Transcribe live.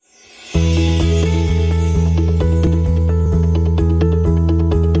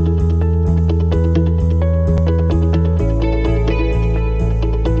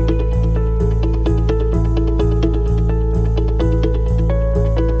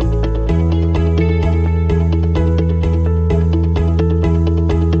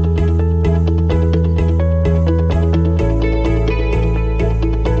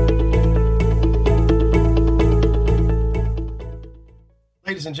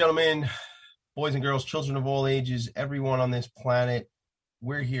and gentlemen, boys and girls, children of all ages, everyone on this planet,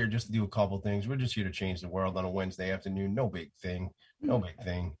 we're here just to do a couple things. We're just here to change the world on a Wednesday afternoon. No big thing. No big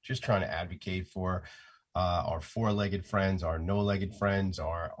thing. Just trying to advocate for our four-legged friends, our no-legged friends,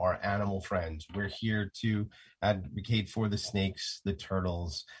 our animal friends. We're here to advocate for the snakes, the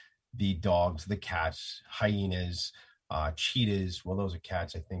turtles, the dogs, the cats, hyenas, cheetahs. Well, those are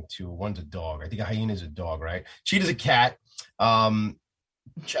cats, I think, too. One's a dog. I think a hyena is a dog, right? Cheetah's a cat.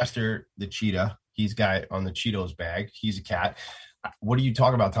 Chester, the cheetah, he's got on the Cheetos bag. He's a cat. What are you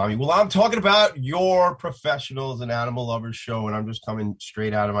talking about, Tommy? Well, I'm talking about your Professionals and Animal Lovers show, and I'm just coming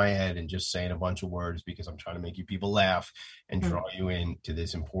straight out of my head and just saying a bunch of words because I'm trying to make you people laugh and draw you into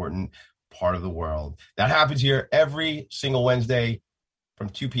this important part of the world. That happens here every single Wednesday from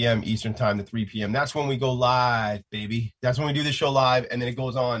 2 p.m. Eastern time to 3 p.m. That's when we go live, baby. That's when we do the show live, and then it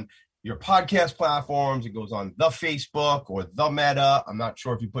goes on your podcast platforms. It goes on the Facebook or the Meta. I'm not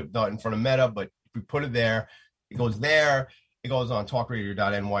sure if you put the in front of Meta, but if we put it there, it goes there. It goes on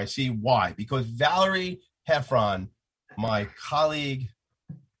talkradio.nyc. Why? Because Valerie Heffron, my colleague,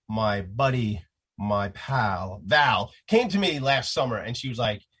 my buddy, my pal, Val, came to me last summer and she was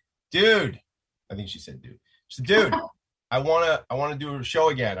like, dude, I think she said, dude. She said, dude, I want to do a show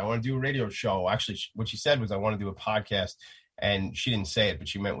again. I want to do a radio show. Actually, what she said was I want to do a podcast. And she didn't say it, but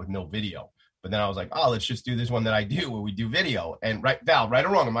she meant with no video. But then I was like, oh, let's just do this one that I do where we do video. And right, Val, right or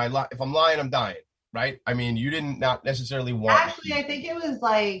wrong, if I'm lying, I'm dying. Right? I mean, you didn't not necessarily want. Actually, I think it was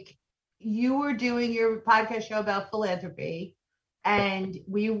like you were doing your podcast show about philanthropy and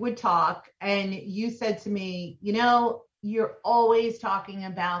we would talk and you said to me, you know, you're always talking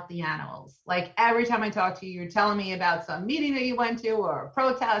about the animals. Like every time I talk to you, you're telling me about some meeting that you went to or a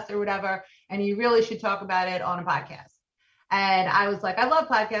protest or whatever, and you really should talk about it on a podcast. And I was like, I love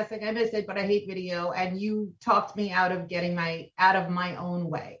podcasting. I miss it, but I hate video. And you talked me out of getting out of my own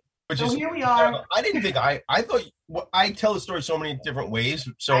way. So here we are. I didn't think I thought I tell the story so many different ways.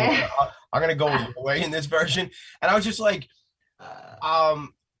 So I'm going to go your way in this version. And I was just like,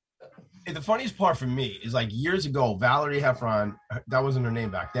 the funniest part for me is like years ago, Valerie Heffron, that wasn't her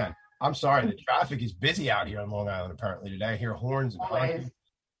name back then. I'm sorry. The traffic is busy out here on Long Island apparently today. I hear horns and honking.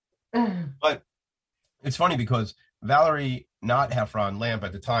 But it's funny because Valerie, not Heffron, Lamp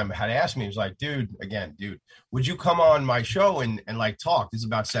at the time, had asked me, he was like, dude, would you come on my show and like talk? This is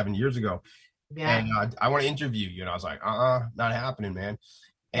about 7 years ago. Yeah. And I want to interview you. And I was like, not happening, man.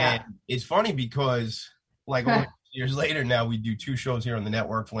 And it's funny because like years later now we do 2 shows here on the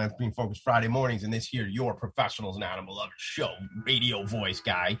network, Philanthropy and Focus Friday mornings. And this here, your Professionals and Animal Lovers show, radio voice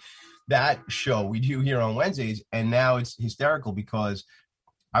guy. That show we do here on Wednesdays. And now it's hysterical because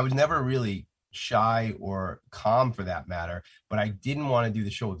I was never really shy or calm for that matter, but I didn't want to do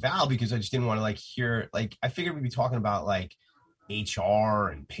the show with Val because I just didn't want to like hear, like I figured we'd be talking about like HR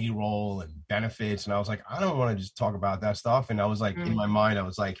and payroll and benefits, and I was like, I don't want to just talk about that stuff. And I was like, in my mind, I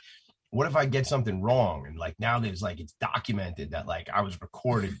was like, what if I get something wrong? And like now there's like it's documented that like I was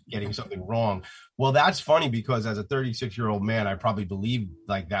recorded getting something wrong. Well, that's funny because as a 36-year-old man, I probably believed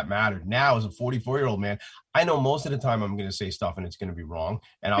like that mattered. Now as a 44-year-old man, I know most of the time I'm going to say stuff and it's going to be wrong.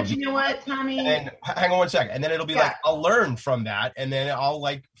 And but you know what, Tommy? And hang on one second. And then it'll be like, I'll learn from that. And then I'll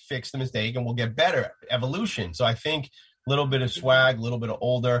like fix the mistake and we'll get better. Evolution. So I think a little bit of swag, a little bit of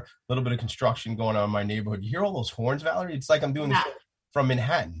older, a little bit of construction going on in my neighborhood. You hear all those horns, Valerie? It's like I'm doing the show from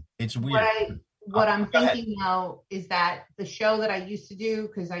Manhattan. It's weird. What I'm thinking now is that the show that I used to do,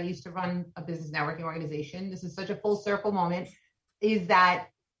 because I used to run a business networking organization, this is such a full circle moment, is that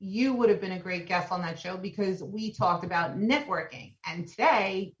you would have been a great guest on that show because we talked about networking. And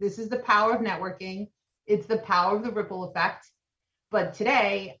today, this is the power of networking. It's the power of the ripple effect. But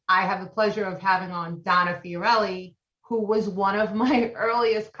today, I have the pleasure of having on Donna Fiorelli, who was one of my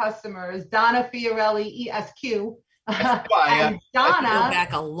earliest customers, Donna Fiorelli, ESQ. And Donna, go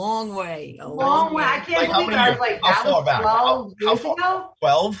back a long way. A long way. I can't believe it. I was like, that was 12 years ago.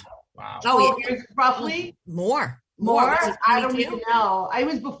 12? Wow. 12 years, roughly. More. I don't even know. I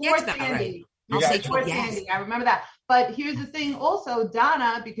was before Sandy. I'll say before Sandy. I remember that. But here's the thing also,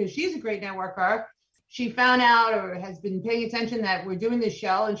 Donna, because she's a great networker, she found out or has been paying attention that we're doing this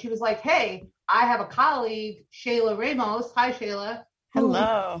show. And she was like, hey, I have a colleague, Shayla Ramos. Hi, Shayla.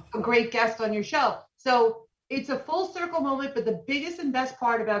 Hello. A great guest on your show. So it's a full circle moment, but the biggest and best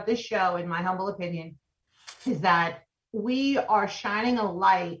part about this show, in my humble opinion, is that we are shining a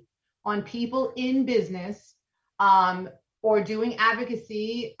light on people in business or doing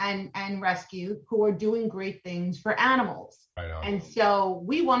advocacy and rescue who are doing great things for animals. I know. And so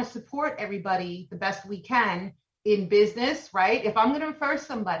we want to support everybody the best we can in business, right? If I'm going to refer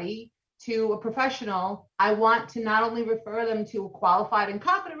somebody to a professional, I want to not only refer them to a qualified and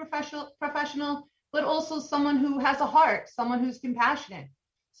competent professional, but also someone who has a heart, someone who's compassionate.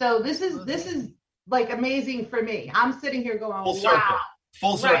 So this is like amazing for me. I'm sitting here going, full circle. wow.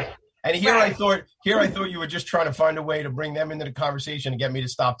 Full circle. Right. And here I thought you were just trying to find a way to bring them into the conversation and get me to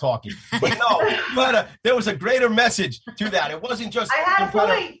stop talking. But no, there was a greater message to that. It wasn't just I had a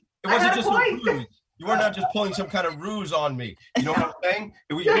point. It wasn't just a ruse. You were not just pulling some kind of ruse on me. You know what I'm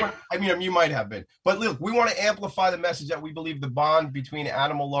saying? You might have been. But look, we want to amplify the message that we believe the bond between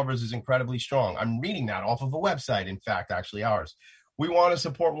animal lovers is incredibly strong. I'm reading that off of a website, in fact, actually ours. We want to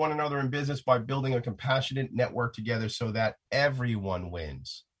support one another in business by building a compassionate network together so that everyone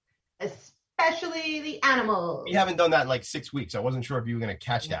wins. Especially the animals. We haven't done that in like 6 weeks. I wasn't sure if you were going to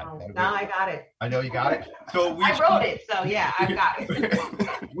catch that. No, I got it. I know you got it. So I wrote it, so yeah, I got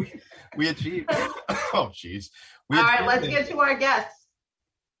it. we achieved. Oh, jeez. All right, let's get to our guests.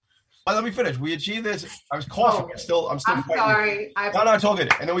 Let me finish. We achieved this. I was coughing. I'm still. I'm sorry. No, it's all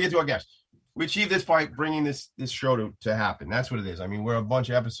good. And then we get to our guests. We achieved this by bringing this show to happen. That's what it is. I mean, we're a bunch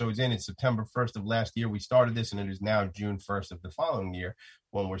of episodes in. It's September 1st of last year. We started this, and it is now June 1st of the following year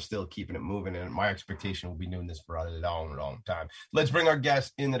when we're still keeping it moving. And my expectation will be doing this for a long, long time. Let's bring our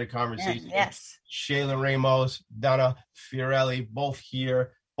guests into the conversation. Yes. Shayla Ramos, Donna Fiorelli, both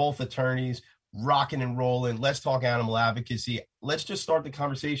here, both attorneys, rocking and rolling. Let's talk animal advocacy. Let's just start the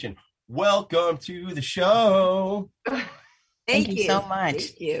conversation. Welcome to the show. Thank you so much.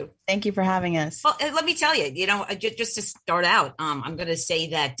 Thank you. Thank you for having us. Well, let me tell you, just to start out, I'm going to say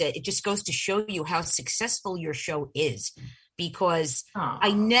that it just goes to show you how successful your show is, because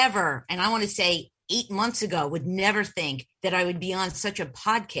I never, and I want to say 8 months ago, would never think that I would be on such a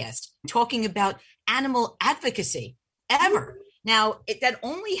podcast talking about animal advocacy ever. Now, that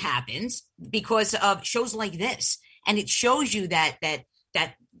only happens because of shows like this. And it shows you that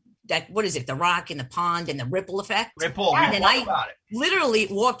what is it? The rock in the pond and the ripple effect. Ripple. And then I literally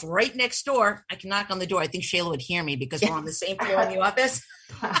walked right next door. I can knock on the door. I think Shayla would hear me because we're on the same floor in the office.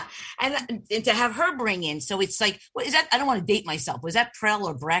 and to have her bring in. So it's like, what is that? I don't want to date myself. Was that Prell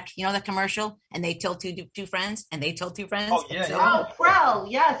or Breck? You know that commercial? And they tell two friends and they tell two friends. Oh, yeah. Oh, Prell.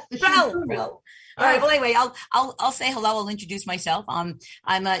 Yes. Prell. All right. Well, anyway, I'll say hello. I'll introduce myself. I'm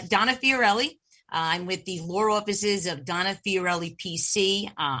Donna Fiorelli. I'm with the law offices of Donna Fiorelli PC.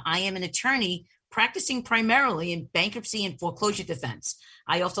 I am an attorney practicing primarily in bankruptcy and foreclosure defense.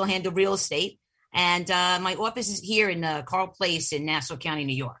 I also handle real estate, and my office is here in Carl Place in Nassau County,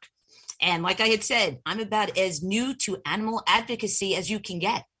 New York. And like I had said, I'm about as new to animal advocacy as you can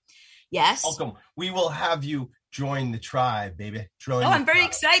get. Yes. Welcome. We will have you join the tribe, baby. I'm very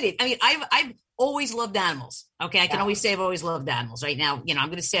excited. I mean, I've always loved animals. Okay. I can always say I've always loved animals. Right now, I'm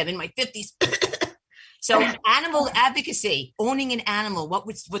going to say I'm in my 50s. So animal advocacy, owning an animal,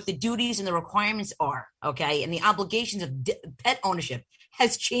 what the duties and the requirements are, okay, and the obligations of pet ownership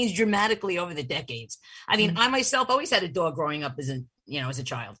has changed dramatically over the decades. I mean, I myself always had a dog growing up as a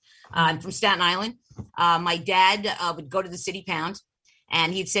child. I'm from Staten Island. My dad would go to the city pound,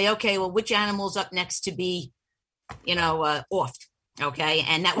 and he'd say, okay, well, which animal's up next to be, offed, okay,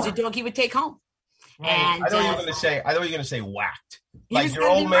 and that was a dog he would take home. Right. And I thought you were going to say whacked. Like your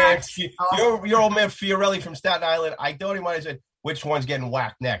old man Fiorelli from Staten Island. I thought he might have said which one's getting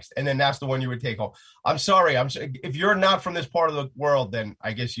whacked next, and then that's the one you would take home. I'm sorry. If you're not from this part of the world, then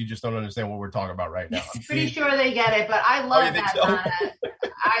I guess you just don't understand what we're talking about right now. I'm pretty sure they get it, but I love that. So?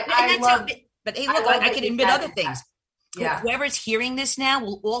 I love it. But hey, look, I can admit other things. Yeah. Whoever's hearing this now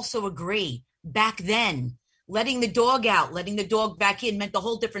will also agree. Back then, letting the dog out, letting the dog back in meant a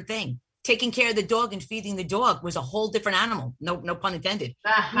whole different thing. Taking care of the dog and feeding the dog was a whole different animal. No pun intended.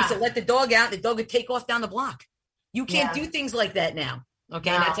 You used to let the dog out, the dog would take off down the block. You can't do things like that now.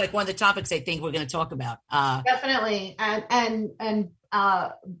 Okay. No. That's like one of the topics I think we're going to talk about. Definitely. And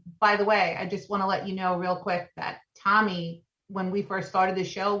by the way, I just want to let you know real quick that Tommy, when we first started the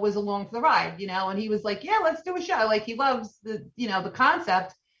show, was along for the ride, and he was like, yeah, let's do a show. Like he loves the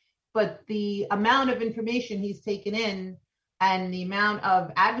concept, but the amount of information he's taken in and the amount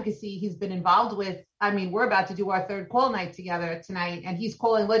of advocacy he's been involved with. I mean, we're about to do our third call night together tonight, and he's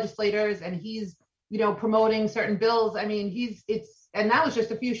calling legislators and he's, promoting certain bills. I mean, and that was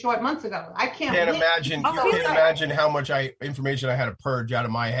just a few short months ago. I can't imagine. You can't imagine how much information I had to purge out of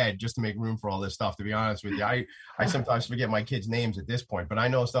my head just to make room for all this stuff. To be honest with you, I sometimes forget my kids' names at this point, but I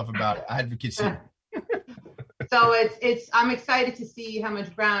know stuff about advocacy. So I'm excited to see how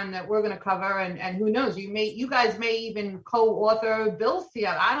much ground that we're going to cover, and who knows, you guys may even co-author bills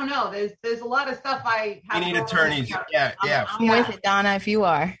together. I don't know. There's a lot of stuff I have. We need attorneys. Yeah. I'm with it, Donna, if you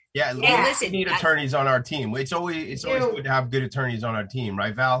are. Yeah, listen, we need attorneys on our team. It's always good to have good attorneys on our team,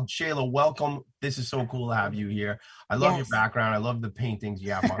 right, Val? Shayla, welcome. This is so cool to have you here. I love your background. I love the paintings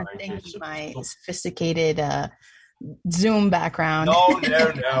you have on. Thank you, my sophisticated Zoom background. No,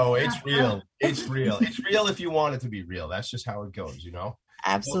 it's real. It's real. It's real if you want it to be real. That's just how it goes,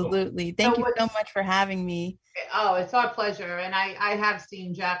 Absolutely. Thank you so much for having me. Oh, it's our pleasure. And I have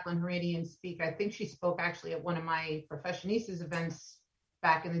seen Jacqueline Heradian speak. I think she spoke actually at one of my Professionistas events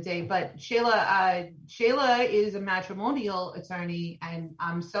back in the day. But Shayla is a matrimonial attorney, and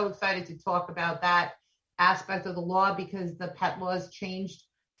I'm so excited to talk about that aspect of the law because the pet laws changed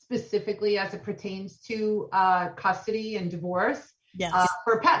specifically as it pertains to custody and divorce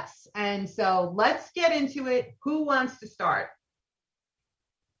for pets. And so let's get into it. Who wants to start?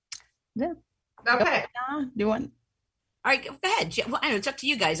 Yeah. Okay. Do you want? All right, go ahead. Well, I know it's up to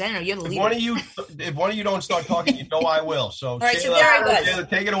you guys. I don't know. You're the leader. If one of you don't start talking, I will. So, all right, Shayla, so there I was. Shayla,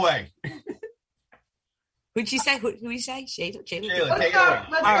 take it away. Who'd you say? Who you say? Shayla, take it away.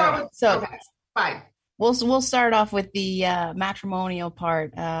 Let's start with, okay, fine. We'll start off with the matrimonial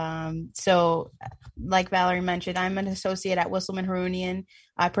part. So, like Valerie mentioned, I'm an associate at Wisselman Herunian.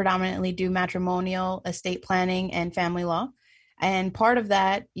 I predominantly do matrimonial, estate planning, and family law. And part of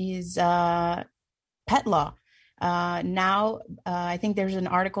that is pet law. Now, I think there's an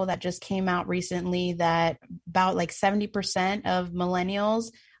article that just came out recently that about like 70% of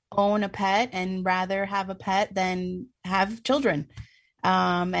millennials own a pet and rather have a pet than have children.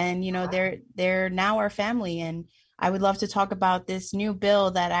 And, they're now our family. And I would love to talk about this new bill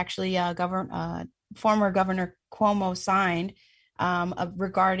that actually former Governor Cuomo signed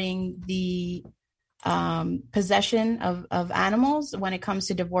regarding the possession of animals when it comes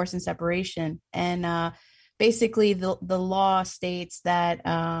to divorce and separation. And basically the law states that,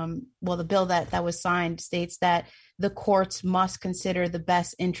 the bill that was signed states that the courts must consider the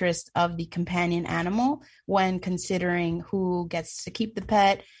best interest of the companion animal when considering who gets to keep the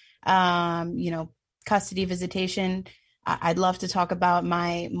pet, custody, visitation. I'd love to talk about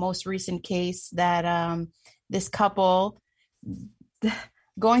my most recent case that this couple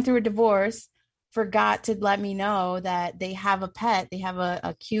going through a divorce forgot to let me know that they have a pet. They have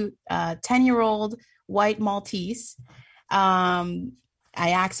a cute 10-year-old white Maltese.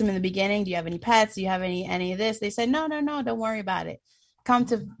 I asked them in the beginning, do you have any pets? Do you have any of this? They said, no, don't worry about it. Come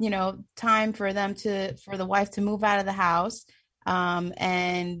to, time for the wife to move out of the house,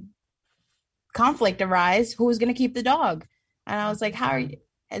 and conflict arise. Who's going to keep the dog? And I was like, how are you?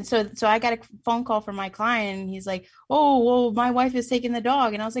 And so I got a phone call from my client, and he's like, oh, well, my wife is taking the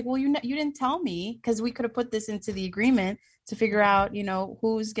dog. And I was like, well, you didn't tell me, because we could have put this into the agreement to figure out,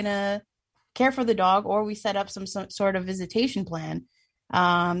 who's going to care for the dog, or we set up some sort of visitation plan.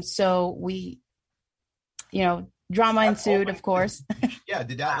 So we, drama ensued, of course. Yeah.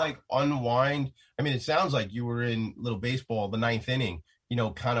 Did that unwind? I mean, it sounds like you were in little baseball, the ninth inning,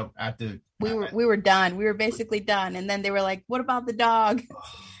 kind of at the. We were done. We were basically done. And then they were like, what about the dog?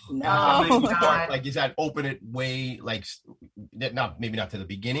 No. Is that open it way, maybe not to the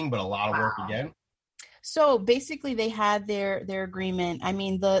beginning, but a lot of work again? So basically they had their agreement. I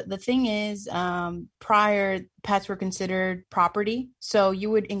mean, the thing is, prior, pets were considered property. So you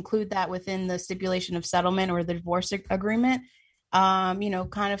would include that within the stipulation of settlement or the divorce agreement,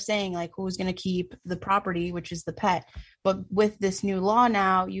 kind of saying who's going to keep the property, which is the pet. But with this new law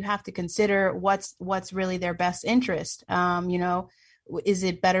now, you have to consider what's really their best interest. Is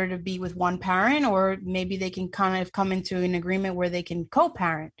it better to be with one parent, or maybe they can kind of come into an agreement where they can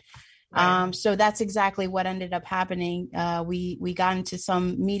co-parent? Right. So that's exactly what ended up happening. We got into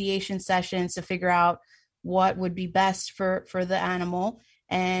some mediation sessions to figure out what would be best for the animal.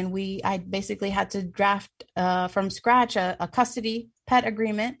 And I basically had to draft from scratch a custody pet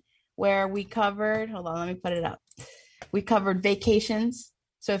agreement where we covered, hold on, let me put it up. We covered vacations.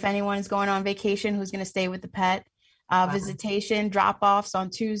 So if anyone is going on vacation, who's going to stay with the pet, visitation, drop-offs on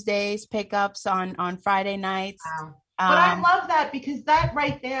Tuesdays, pickups on Friday nights. Wow. But I love that, because that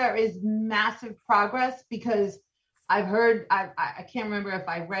right there is massive progress, because I've heard, I can't remember if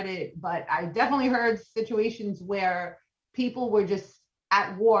I read it, but I definitely heard situations where people were just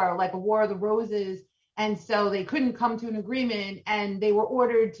at war, like a war of the roses. And so they couldn't come to an agreement, and they were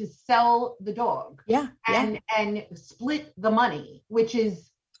ordered to sell the dog. Yeah. And split the money, which is,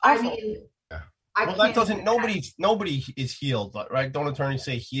 awful. I mean, Well, that doesn't. Nobody is healed, right? Don't attorneys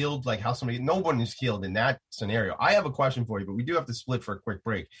say healed? Like how no one is healed in that scenario. I have a question for you, but we do have to split for a quick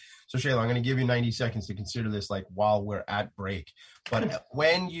break. So Shayla, I'm going to give you 90 seconds to consider this, like while we're at break. But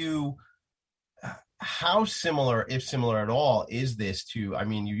how similar, if similar at all, is this to? I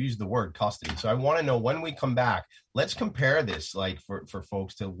mean, you use the word custody, so I want to know when we come back. Let's compare this, like for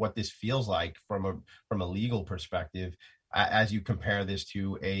folks, to what this feels like from a legal perspective, as you compare this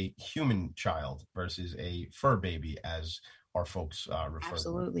to a human child versus a fur baby, as our folks refer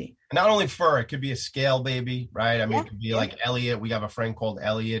Absolutely. to. And not only fur, it could be a scale baby, right? I mean, it could be like Elliot. We have a friend called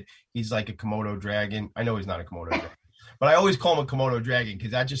Elliot. He's like a Komodo dragon. I know he's not a Komodo dragon, but I always call him a Komodo dragon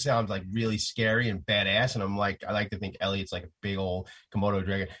because that just sounds like really scary and badass. And I like to think Elliot's like a big old Komodo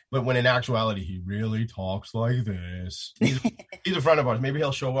dragon. But when in actuality, he really talks like this. He's a friend of ours. Maybe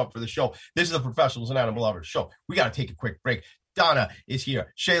he'll show up for the show. This is the Professionals and Animal Lovers show. We got to take a quick break. Donna is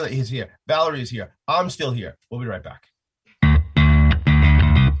here. Shayla is here. Valerie is here. I'm still here. We'll be right back.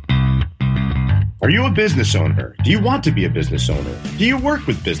 Are you a business owner? Do you want to be a business owner? Do you work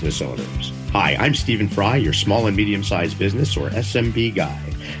with business owners? Hi, I'm Stephen Fry, your small and medium-sized business, or SMB guy,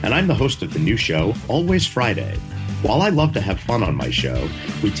 and I'm the host of the new show, Always Friday. While I love to have fun on my show,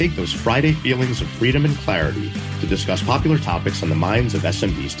 we take those Friday feelings of freedom and clarity to discuss popular topics on the minds of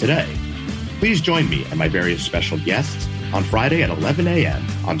SMBs today. Please join me and my various special guests on Friday at 11 a.m.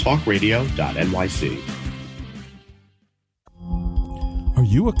 on talkradio.nyc. Are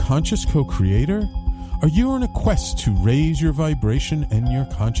you a conscious co-creator? Are you on a quest to raise your vibration and your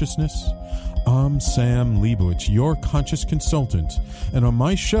consciousness? I'm Sam Leibowitz, your conscious consultant, and on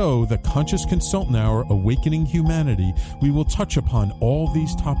my show, The Conscious Consultant Hour, Awakening Humanity, we will touch upon all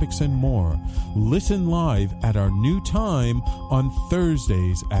these topics and more. Listen live at our new time on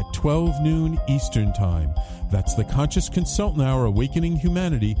Thursdays at 12 noon Eastern Time. That's The Conscious Consultant Hour, Awakening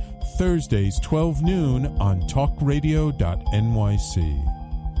Humanity, Thursdays, 12 noon on talkradio.nyc.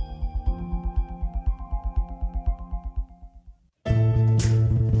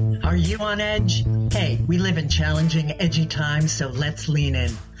 Are you on edge? Hey, we live in challenging, edgy times, so let's lean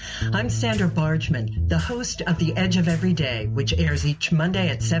in. I'm Sandra Bargman, the host of The Edge of Every Day, which airs each Monday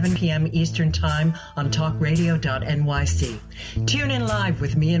at 7 p.m. Eastern Time on talkradio.nyc. Tune in live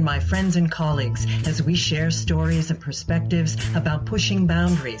with me and my friends and colleagues as we share stories and perspectives about pushing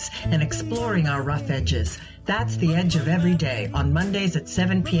boundaries and exploring our rough edges. That's The Edge of Every Day on Mondays at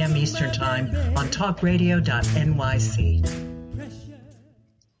 7 p.m. Eastern Time on talkradio.nyc.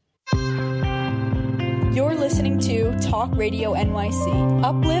 You're listening to Talk Radio NYC.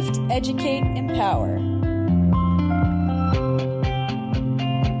 Uplift, educate, empower.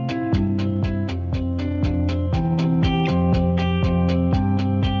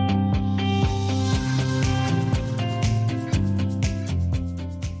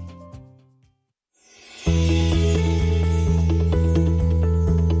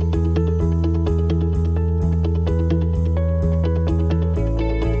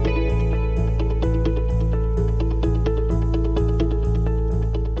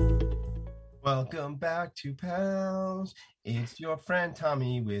 Welcome back to Pals. It's your friend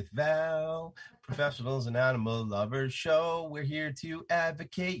Tommy with Val, Professionals and Animal Lovers show. We're here to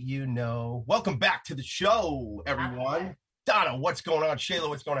advocate, you know. Welcome back to the show, everyone. Donna, what's going on? Shayla,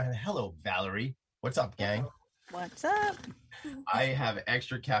 what's going on? Hello, Valerie. What's up, gang? What's up? I have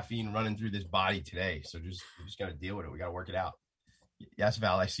extra caffeine running through this body today, so we just got to deal with it. We got to work it out. Yes,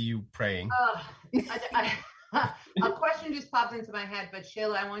 Val, I see you praying. A question just popped into my head, but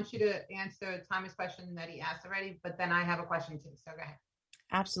Shayla, I want you to answer Tommy's question that he asked already, but then I have a question too, so go ahead.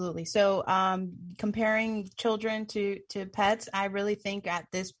 Absolutely. So comparing children to pets, I really think at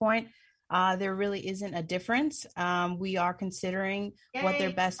this point, there really isn't a difference. We are considering what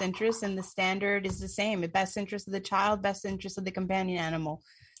their best interest, and the standard is the same. The best interest of the child, best interest of the companion animal.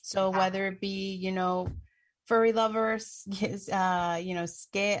 So whether it be, furry lovers,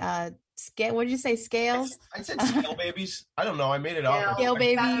 scale. What did you say? Scales? I said scale babies. I don't know. I made it up. Scale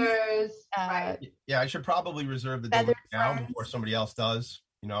babies. Right. Yeah, I should probably reserve the domain now before somebody else does.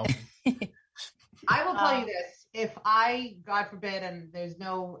 I will tell you this. If I, God forbid, and there's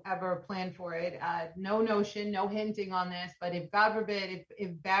no ever plan for it, no notion, no hinting on this, but if God forbid,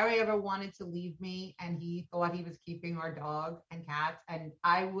 if Barry ever wanted to leave me and he thought he was keeping our dog and cats, and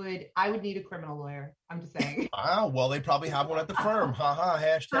I would need a criminal lawyer. I'm just saying. Wow. Well, they probably have one at the firm.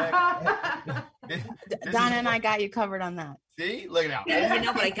 Hashtag. Donna and I got you covered on that. See, look at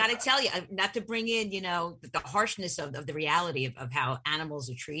that. But I got to tell you, not to bring in, the harshness of the reality of how animals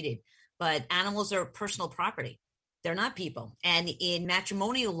are treated. But animals are personal property. They're not people. And in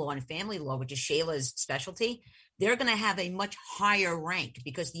matrimonial law and family law, which is Shayla's specialty, they're going to have a much higher rank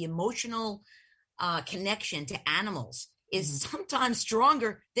because the emotional connection to animals is sometimes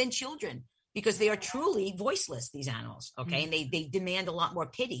stronger than children because they are truly voiceless, these animals. Okay. And they demand a lot more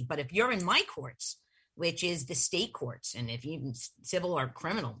pity. But if you're in my courts, which is the state courts, and if you civil or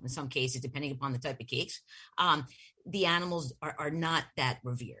criminal in some cases, depending upon the type of case, the animals are not that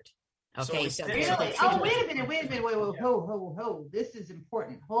revered. Okay, so really? Wait a minute. Ho. This is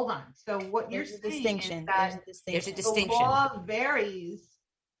important. Hold on. So what you're saying is that there's a distinction. The law varies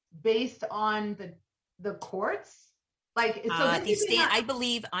based on the courts. Like so I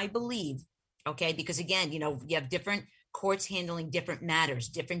believe. Okay, because again, you have different courts handling different matters,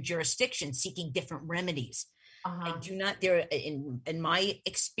 different jurisdictions seeking different remedies. I do not. There, in my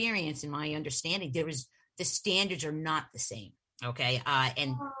experience, in my understanding, the standards are not the same. Okay,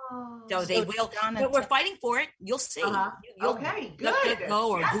 and so they will. But we're fighting for it. You'll see. Okay, good.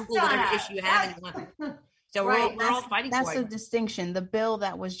 Go or Google whatever issue you have. So we're all fighting for it. That's the distinction. The bill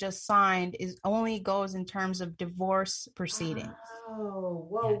that was just signed only goes in terms of divorce proceedings. Oh,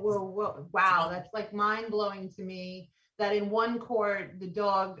 whoa. Wow, that's like mind blowing to me that in one court, the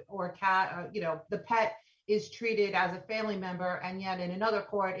dog or cat, the pet is treated as a family member. And yet in another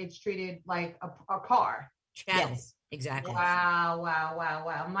court, it's treated like a car. Yes, exactly.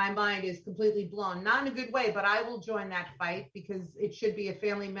 Wow. My mind is completely blown. Not in a good way, but I will join that fight because it should be a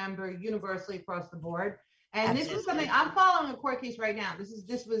family member universally across the board. And This is something I'm following a court case right now.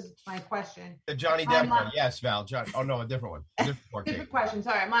 This was my question. The Johnny Depp one. Yes, Val. A different one. Different question.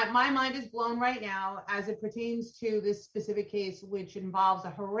 Sorry. My mind is blown right now as it pertains to this specific case, which involves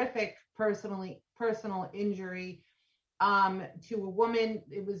a horrific personal injury to a woman.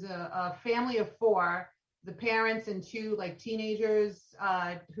 It was a family of 4, the parents and 2 teenagers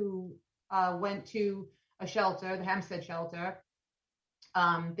who went to a shelter, the Hempstead shelter.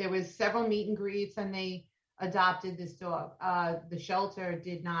 There was several meet and greets and they adopted this dog. The shelter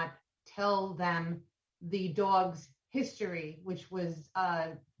did not tell them the dog's history, which was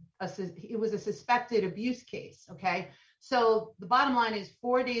it was a suspected abuse case. Okay, so the bottom line is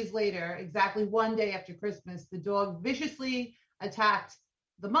 4 days later, exactly one day after Christmas, the dog viciously attacked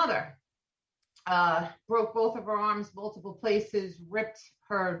the mother, broke both of her arms, multiple places, ripped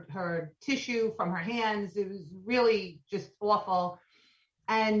her tissue from her hands. It was really just awful.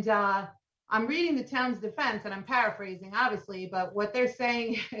 And I'm reading the town's defense, and I'm paraphrasing, obviously, but what they're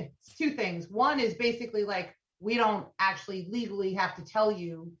saying is 2 things. One is basically we don't actually legally have to tell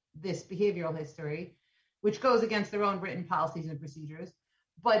you this behavioral history, which goes against their own written policies and procedures.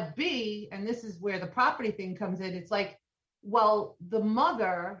 But B, and this is where the property thing comes in, it's the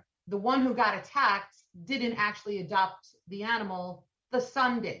mother, the one who got attacked, didn't actually adopt the animal. The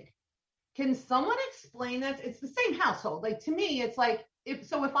son did. Can someone explain that? It's the same household. To me, it's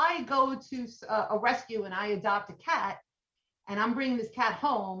if I go to a rescue and I adopt a cat and I'm bringing this cat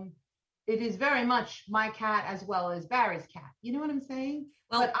home, it is very much my cat as well as Barry's cat. You know what I'm saying?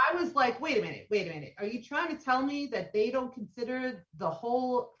 Well, but I was like, wait a minute. Are you trying to tell me that they don't consider the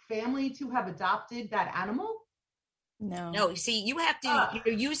whole family to have adopted that animal? No. You see, you have to,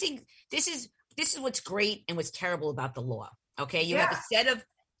 you're using, this is what's great and what's terrible about the law. Okay. You have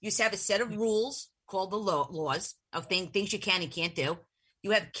a set of rules called the laws of things you can and can't do.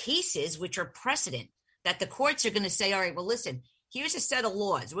 You have cases which are precedent that the courts are going to say, all right, well, listen, here's a set of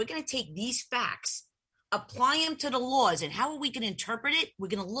laws. We're going to take these facts, apply them to the laws. And how are we going to interpret it? We're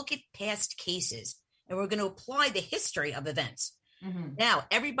going to look at past cases and we're going to apply the history of events. Mm-hmm. Now,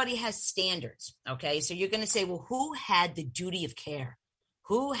 everybody has standards. Okay. So you're going to say, well, who had the duty of care?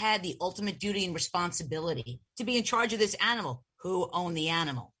 Who had the ultimate duty and responsibility to be in charge of this animal? Who owned the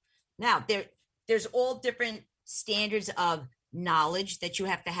animal? Now, there's all different standards of knowledge that you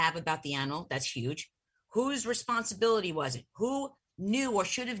have to have about the animal. That's huge. Whose responsibility was it? Who knew or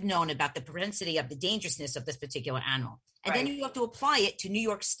should have known about the propensity of the dangerousness of this particular animal? And then you have to apply it to New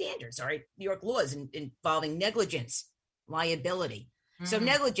York standards, all right? New York laws involving negligence, liability. Mm-hmm. So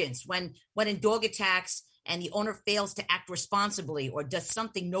negligence, when in dog attacks and the owner fails to act responsibly or does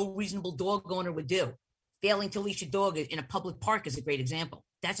something no reasonable dog owner would do. Failing to leash a dog in a public park is a great example.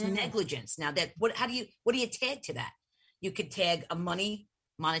 That's negligence. Now what do you tag to that? You could tag a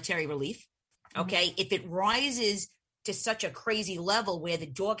monetary relief. Okay. Mm-hmm. If it rises to such a crazy level where the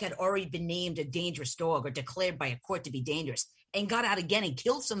dog had already been named a dangerous dog or declared by a court to be dangerous and got out again and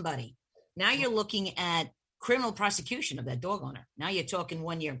killed somebody. Now you're looking at criminal prosecution of that dog owner. Now you're talking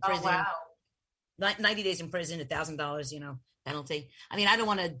 1 year in prison, 90 days in prison, $1,000, penalty. I mean, I don't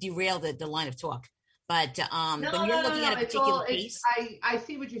want to derail the line of talk. But when you're looking at a particular case, I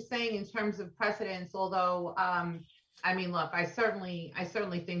see what you're saying in terms of precedence. Although, look, I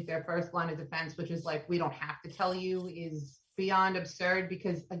certainly think their first line of defense, which is we don't have to tell you, is beyond absurd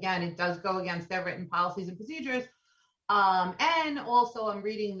because, again, it does go against their written policies and procedures. And also I'm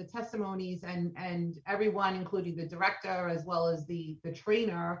reading the testimonies and everyone, including the director as well as the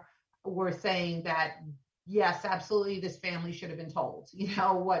trainer, were saying that, yes, absolutely, this family should have been told,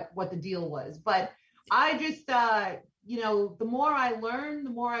 what the deal was. But I just, the more I learn, the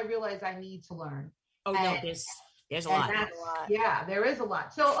more I realize I need to learn. Oh, no, there's a lot. Yeah, there is a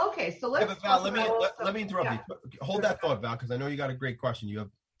lot. So, okay, so let's. Val, let me interrupt you. Hold that thought, Val, because I know you got a great question. You have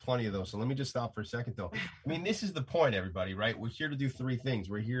plenty of those. So let me just stop for a second, though. I mean, this is the point, everybody, right? We're here to do three things.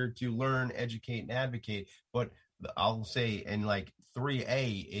 We're here to learn, educate, and advocate. But I'll say, and like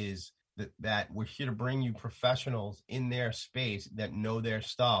 3A is that we're here to bring you professionals in their space that know their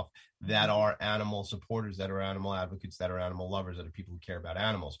stuff, that are animal supporters, that are animal advocates, that are animal lovers, that are people who care about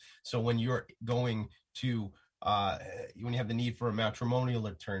animals. So when you're going to when you have the need for a matrimonial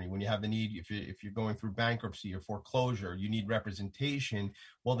attorney, when you have the need, if you're going through bankruptcy or foreclosure, you need representation.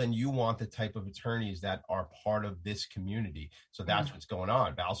 Well, then you want the type of attorneys that are part of this community. So that's what's going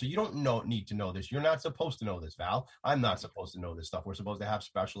on, Val. So you don't need to know this. You're not supposed to know this, Val. I'm not supposed to know this stuff. We're supposed to have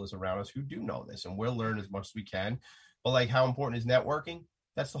specialists around us who do know this, and we'll learn as much as we can. But like, how important is networking?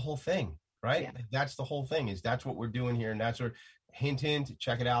 That's the whole thing, right? Yeah. That's the whole thing. That's what we're doing here, and that's what. Hint,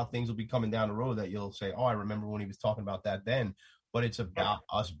 check it out. Things will be coming down the road that you'll say, oh, I remember when he was talking about that then. But it's about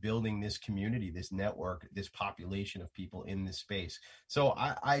us building this community, this network, this population of people in this space. So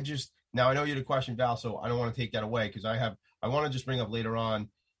I just, now I know you had a question, Val, so I don't want to take that away because I want to just bring up later on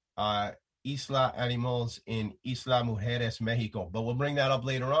Isla Animals in Isla Mujeres, Mexico. But we'll bring that up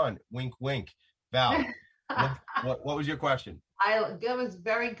later on. Wink, wink. Val, what was your question? That was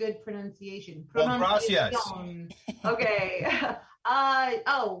very good pronunciation. Well, gracias. Okay.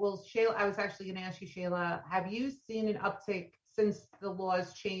 Well, Shayla, I was actually going to ask you, Shayla, have you seen an uptick since the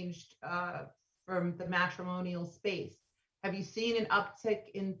laws changed from the matrimonial space? Have you seen an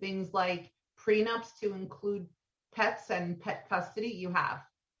uptick in things like prenups to include pets and pet custody? You have.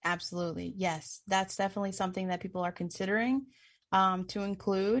 Absolutely. Yes. That's definitely something that people are considering to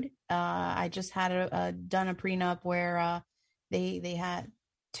include. I just had done a prenup where they had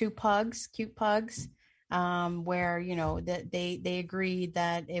two pugs, cute pugs, where, that they agreed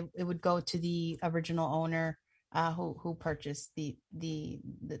that it would go to the original owner who purchased the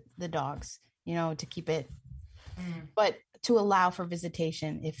dogs, to keep it, but to allow for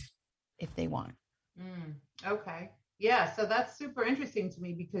visitation if they want. Okay. Yeah. So that's super interesting to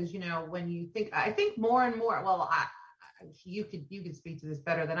me because, when you think, I think more and more, well, you could speak to this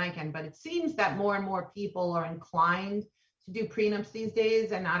better than I can, but it seems that more and more people are inclined to do prenups these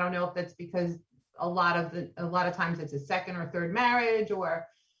days. And I don't know if that's because a lot of times it's a second or third marriage, or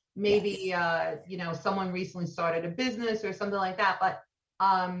maybe, someone recently started a business or something like that. But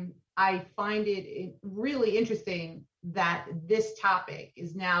I find it really interesting that this topic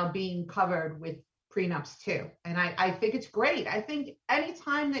is now being covered with prenups too. And I think it's great. I think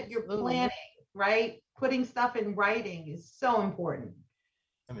anytime that you're planning, right, putting stuff in writing is so important.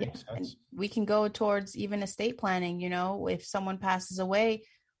 That makes sense. And we can go towards even estate planning, if someone passes away,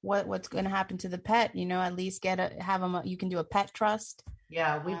 what's going to happen to the pet, at least have them, you can do a pet trust.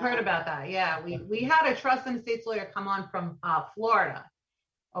 Yeah, we've heard about that. Yeah, we had a trust and estates lawyer come on from Florida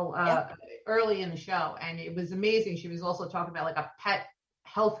early in the show, and it was amazing. She was also talking about like a pet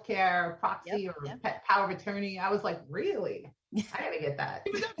healthcare proxy or pet power of attorney. I was like, really? I gotta get that.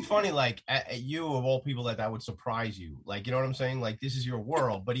 But that'd be funny, like you of all people, that would surprise you. Like, you know what I'm saying? Like, this is your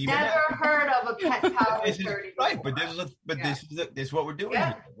world. But even never heard of a pet power of attorney. Right, but this is what we're doing.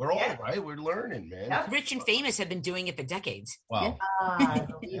 Yeah. Here. We're all right. We're learning, man. Yep. Rich and famous have been doing it for decades. Wow. I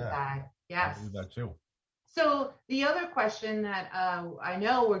believe that. Yes. I believe that too. So the other question that I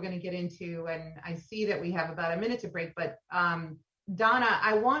know we're going to get into, and I see that we have about a minute to break, but Donna,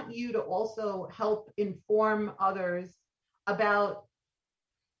 I want you to also help inform others about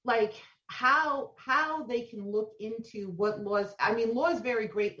like how they can look into what laws. I mean, laws vary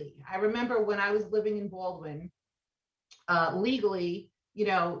greatly. I remember when I was living in Baldwin, legally,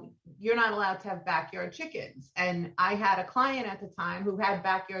 you're not allowed to have backyard chickens. And I had a client at the time who had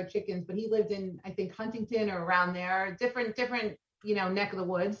backyard chickens, but he lived in, I think, Huntington or around there, different, neck of the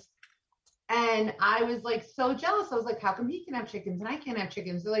woods. And I was like so jealous. I was like, how come he can have chickens and I can't have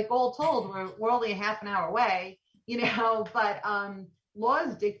chickens? They're like, all told, we're only a half an hour away, but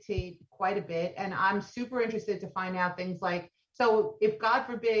laws dictate quite a bit. And I'm super interested to find out things like, so if God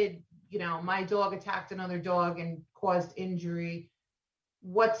forbid, my dog attacked another dog and caused injury,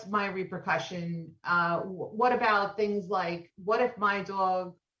 what's my repercussion? What about things like, what if my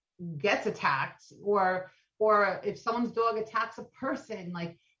dog gets attacked, or if someone's dog attacks a person?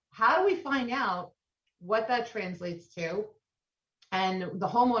 Like, how do we find out what that translates to? and the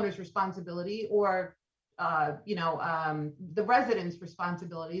homeowner's responsibility, or the resident's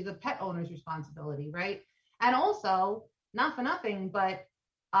responsibility, the pet owner's responsibility, right? And also, not for nothing, but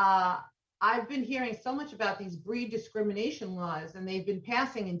I've been hearing so much about these breed discrimination laws, and they've been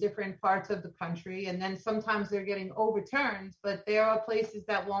passing in different parts of the country, and then sometimes they're getting overturned, but there are places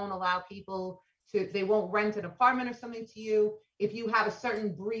that won't allow people they won't rent an apartment or something to you if you have a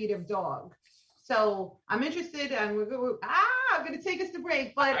certain breed of dog. So I'm interested, and I'm going to take us to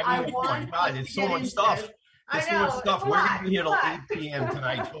break, but I want. Oh my God, it's so much stuff. There's so much stuff. We're going to be here till 8 p.m.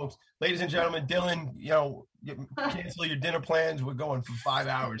 tonight, folks. Ladies and gentlemen, Dylan, cancel your dinner plans. We're going for 5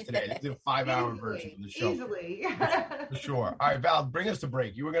 hours today. This is a 5-hour version of the show. Easily. For sure. All right, Val, bring us to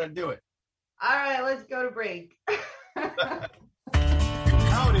break. You were going to do it. All right, let's go to break.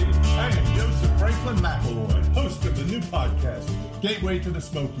 Howdy, I am Joseph Franklin McElroy, host of the new podcast, Gateway to the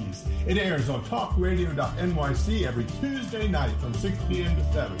Smokies. It airs on talkradio.nyc every Tuesday night from 6 p.m. to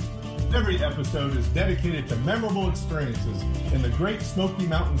 7. Every episode is dedicated to memorable experiences in the Great Smoky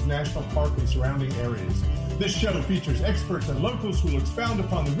Mountains National Park and surrounding areas. This show features experts and locals who will expound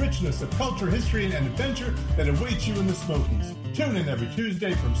upon the richness of culture, history, and adventure that awaits you in the Smokies. Tune in every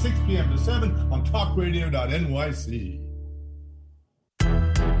Tuesday from 6 p.m. to 7 on talkradio.nyc.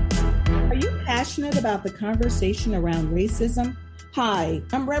 Are you passionate about the conversation around racism? Hi,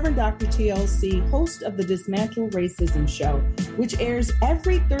 I'm Reverend Dr. TLC, host of the Dismantle Racism Show, which airs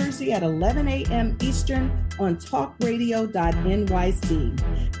every Thursday at 11 a.m. Eastern on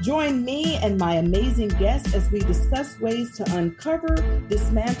talkradio.nyc. Join me and my amazing guests as we discuss ways to uncover,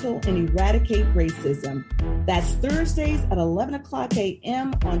 dismantle, and eradicate racism. That's Thursdays at 11 o'clock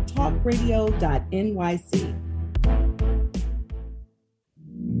a.m. on talkradio.nyc.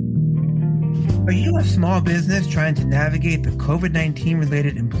 Are you a small business trying to navigate the COVID-19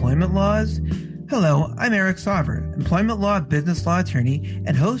 related employment laws? Hello, I'm Eric Sauver, employment law business law attorney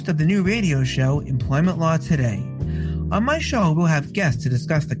and host of the new radio show, Employment Law Today. On my show, we'll have guests to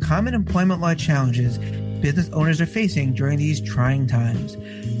discuss the common employment law challenges business owners are facing during these trying times.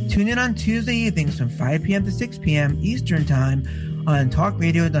 Tune in on Tuesday evenings from 5 p.m. to 6 p.m. Eastern Time on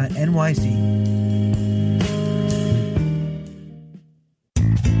talkradio.nyc.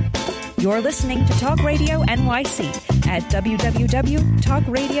 You're listening to Talk Radio NYC at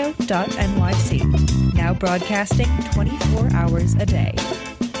www.talkradio.nyc. Now broadcasting 24 hours a day.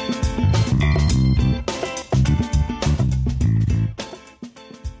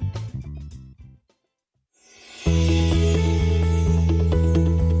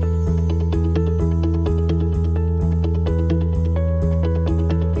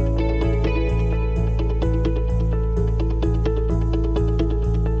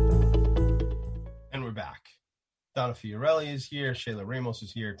 Donna Fiorelli is here. Shayla Ramos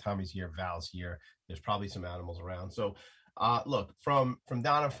is here. Tommy's here. Val's here. There's probably some animals around. So, look, from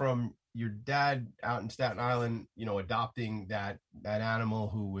Donna, from your dad out in Staten Island, adopting that animal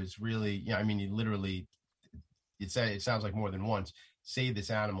who was really, he literally, it sounds like more than once, saved this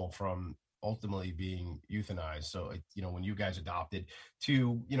animal from ultimately being euthanized. So, when you guys adopted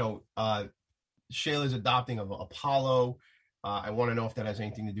to, Shayla's adopting of Apollo. I want to know if that has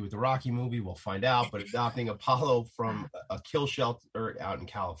anything to do with the Rocky movie. We'll find out. But adopting Apollo from a kill shelter out in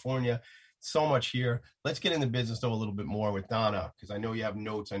California. So much here. Let's get into business, though, a little bit more with Donna, because I know you have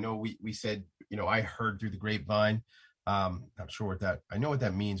notes. I know we said, I heard through the grapevine. Not sure what I know what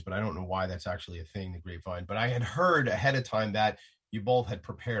that means, but I don't know why that's actually a thing, the grapevine. But I had heard ahead of time that you both had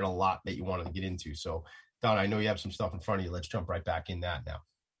prepared a lot that you wanted to get into. So, Donna, I know you have some stuff in front of you. Let's jump right back in that now.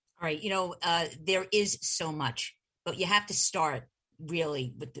 All right. There is so much. But you have to start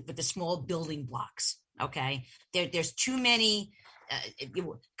really with the small building blocks. Okay, there's too many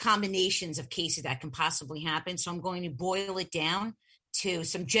combinations of cases that can possibly happen. So I'm going to boil it down to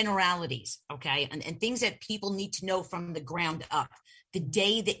some generalities. Okay, and things that people need to know from the ground up the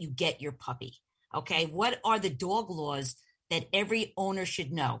day that you get your puppy. Okay, what are the dog laws that every owner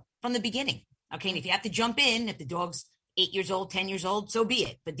should know from the beginning? Okay, and if you have to jump in, if the dog's 8 years old, 10 years old, so be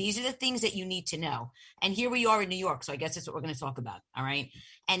it. But these are the things that you need to know. And here we are in New York. So I guess that's what we're going to talk about. All right.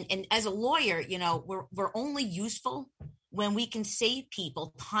 And as a lawyer, we're only useful when we can save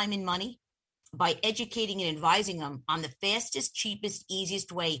people time and money by educating and advising them on the fastest, cheapest,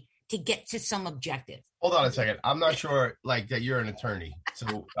 easiest way to get to some objective. Hold on a second. I'm not sure that you're an attorney.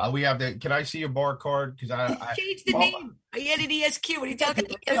 So we have to, can I see your bar card? Because I changed the name. I added ESQ. What are you talking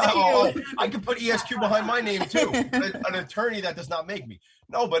about? I could put ESQ behind my name too. An attorney, that does not make me.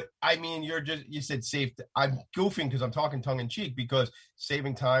 No, but you said safe. I'm goofing because I'm talking tongue in cheek, because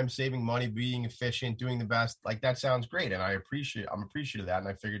saving time, saving money, being efficient, doing the best, that sounds great. And I'm appreciative of that. And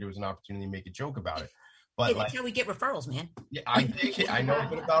I figured it was an opportunity to make a joke about it. But that's how we get referrals, man. Yeah, I think it. I know a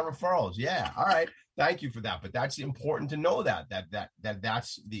bit about referrals. Yeah. All right. Thank you for that. But that's important to know that's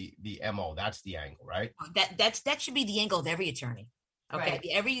the MO. That's the angle, right? That should be the angle of every attorney. Okay.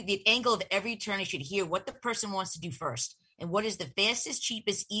 Right. The angle of every attorney should hear what the person wants to do first and what is the fastest,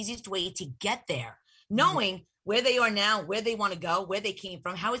 cheapest, easiest way to get there, knowing where they are now, where they want to go, where they came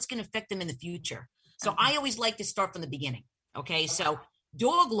from, how it's going to affect them in the future. So I always like to start from the beginning. Okay. So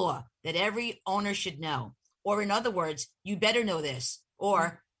dog law that every owner should know, or in other words, you better know this,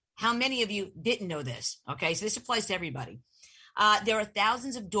 or how many of you didn't know this? Okay. So this applies to everybody. There are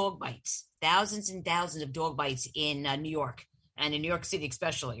thousands and thousands of dog bites in New York. And in New York City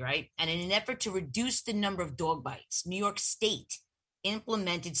especially, right? And in an effort to reduce the number of dog bites, New York State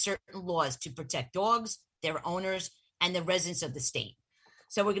implemented certain laws to protect dogs, their owners, and the residents of the state.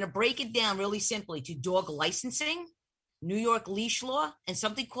 So we're going to break it down really simply to dog licensing, New York leash law, and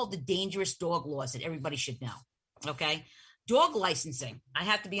something called the dangerous dog laws that everybody should know, okay? Dog licensing, I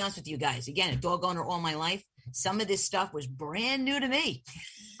have to be honest with you guys. Again, a dog owner all my life. Some of this stuff was brand new to me.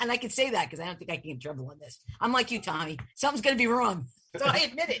 And I can say that because I don't think I can get in trouble on this. I'm like you, Tommy. Something's going to be wrong. So I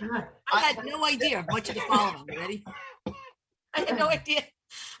admit it. I had no idea much of the following. You ready? I had no idea.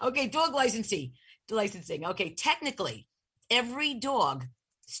 Okay, dog licensing. Okay, technically, every dog,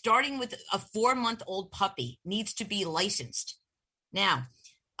 starting with a 4-month-old puppy, needs to be licensed. Now,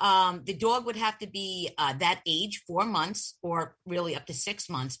 the dog would have to be that age, 4 months, or really up to 6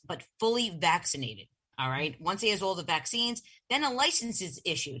 months, but fully vaccinated. All right. Once he has all the vaccines, then a license is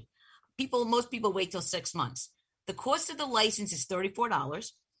issued. Most people wait till 6 months. The cost of the license is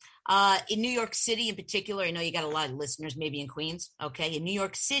 $34. In New York City in particular, I know you got a lot of listeners, maybe in Queens. Okay. In New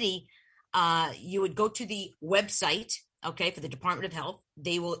York City, you would go to the website, okay, for the Department of Health,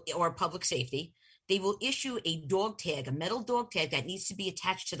 or Public Safety. They will issue a dog tag, a metal dog tag that needs to be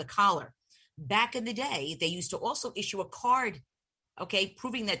attached to the collar. Back in the day, they used to also issue a card, okay,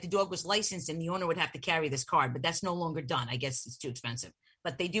 proving that the dog was licensed, and the owner would have to carry this card, but that's no longer done. I guess it's too expensive.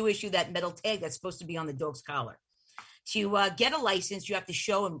 But they do issue that metal tag that's supposed to be on the dog's collar. To get a license, you have to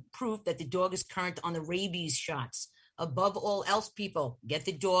show and proof that the dog is current on the rabies shots. Above all else, people, get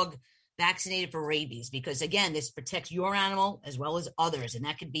the dog vaccinated for rabies because, again, this protects your animal as well as others, and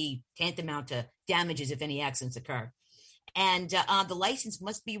that could be tantamount to damages if any accidents occur. And the license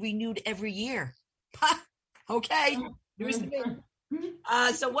must be renewed every year. Okay, here's the thing.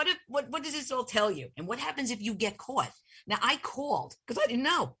 So what does this all tell you? And what happens if you get caught? Now, I called because I didn't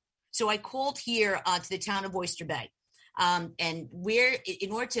know. So I called here to the town of Oyster Bay. And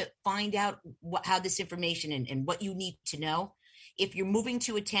in order to find out how this information and what you need to know, if you're moving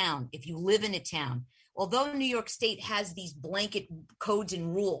to a town, if you live in a town, although New York State has these blanket codes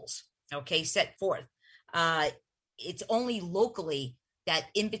and rules, okay, set forth, it's only locally that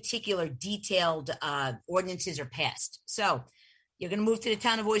in particular detailed ordinances are passed. So you're going to move to the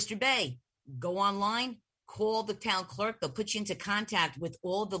town of Oyster Bay, go online, call the town clerk. They'll put you into contact with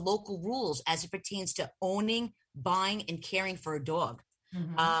all the local rules as it pertains to owning, buying, and caring for a dog.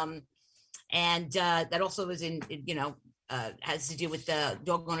 Mm-hmm. And that also is has to do with the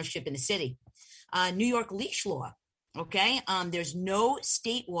dog ownership in the city. New York leash law. Okay. There's no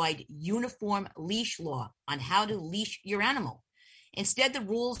statewide uniform leash law on how to leash your animal. Instead, the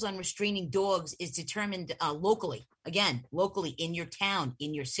rules on restraining dogs is determined locally in your town,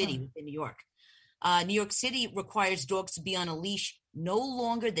 in your city, within New York. New York City requires dogs to be on a leash no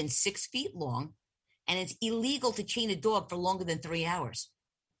longer than 6 feet long, and it's illegal to chain a dog for longer than 3 hours.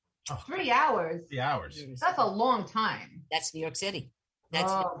 3 hours? 3 hours. That's a long time. That's New York City.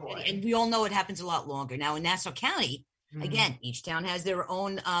 And we all know it happens a lot longer. Now, in Nassau County, again, each town has their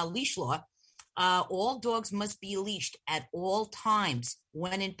own leash law. All dogs must be leashed at all times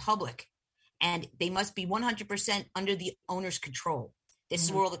when in public, and they must be 100% under the owner's control. This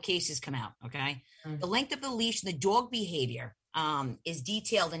is where all the cases come out, okay? The length of the leash and the dog behavior is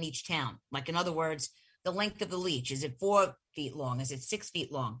detailed in each town. Like, in other words, the length of the leash. Is it 4 feet long? Is it 6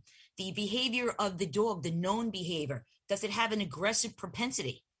 feet long? The behavior of the dog, the known behavior. Does it have an aggressive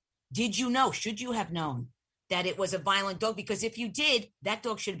propensity? Did you know, should you have known that it was a violent dog? Because if you did, that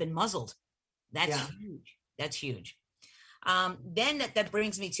dog should have been muzzled. That's huge. That's huge. Then that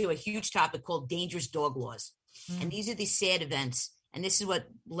brings me to a huge topic called dangerous dog laws. And these are the sad events. And this is what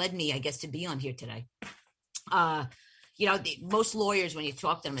led me, I guess, to be on here today. Most lawyers, when you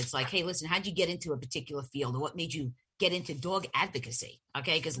talk to them, it's like, hey, listen, how'd you get into a particular field? Or what made you get into dog advocacy?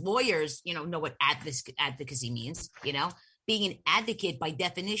 Okay, because lawyers, know what advocacy means. Being an advocate by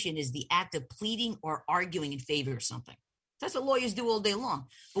definition is the act of pleading or arguing in favor of something. That's what lawyers do all day long.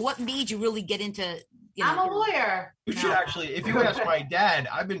 But what made you really get into I'm a lawyer. You should actually, if you ask my dad,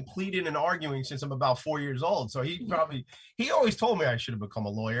 I've been pleading and arguing since I'm about 4 years old. So he always told me I should have become a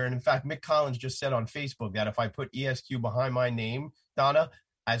lawyer. And in fact, Mick Collins just said on Facebook that if I put ESQ behind my name, Donna,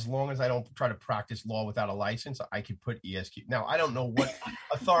 as long as I don't try to practice law without a license, I could put ESQ. Now, I don't know what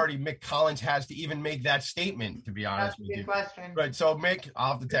authority Mick Collins has to even make that statement, to be honest with you. That's a good question. Right. So, Mick,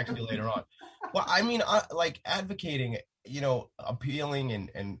 I'll have to text you later on. Well, I mean, like advocating, appealing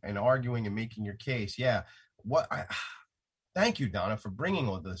and arguing and making your case. Yeah. Thank you, Donna, for bringing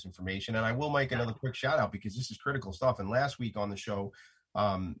all this information. And I will make another quick shout out because this is critical stuff. And last week on the show,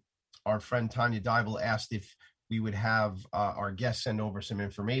 our friend Tanya Dybel asked if we would have our guests send over some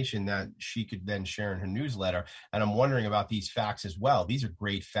information that she could then share in her newsletter. And I'm wondering about these facts as well. These are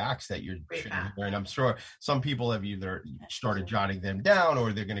great facts that you're sharing here. And I'm sure some people have either started jotting them down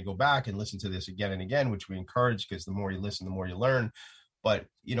or they're going to go back and listen to this again and again, which we encourage because the more you listen, the more you learn. But,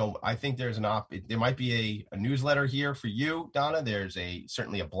 I think there's there might be a newsletter here for you, Donna. There's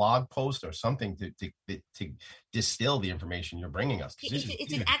certainly a blog post or something to distill the information you're bringing us.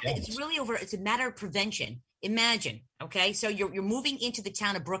 It's a matter of prevention. Imagine, okay, so you're moving into the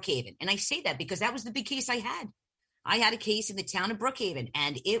town of Brookhaven. And I say that because that was the big case I had. I had a case in the town of Brookhaven,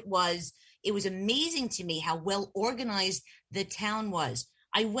 and it was amazing to me how well organized the town was.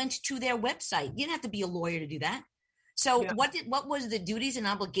 I went to their website. You didn't have to be a lawyer to do that. So what was the duties and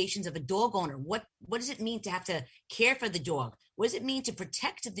obligations of a dog owner? What does it mean to have to care for the dog? What does it mean to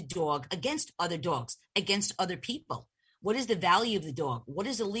protect the dog against other dogs, against other people? What is the value of the dog? What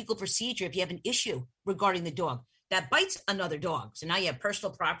is the legal procedure if you have an issue regarding the dog that bites another dog? So now you have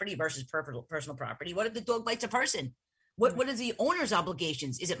personal property versus personal property. What if the dog bites a person? What is the owner's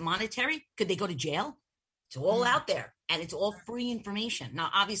obligations? Is it monetary? Could they go to jail? It's all out there, and it's all free information. Now,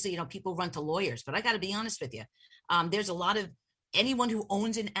 obviously, people run to lawyers, but I got to be honest with you. There's a lot of anyone who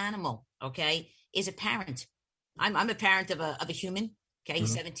owns an animal, okay, is a parent. I'm a parent of a human. Okay,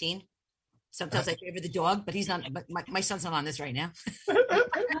 he's 17. Sometimes I favor the dog, but he's not. But my son's not on this right now.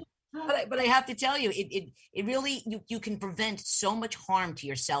 but I have to tell you, it really you can prevent so much harm to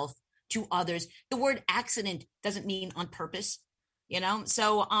yourself, to others. The word accident doesn't mean on purpose.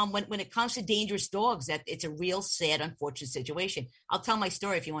 So when it comes to dangerous dogs, that it's a real sad, unfortunate situation. I'll tell my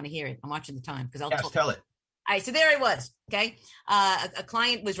story if you want to hear it. I'm watching the time because I'll tell it. All right, so there I was. Okay, a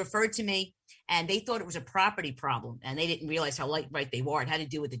client was referred to me, and they thought it was a property problem, and they didn't realize how right they were. It had to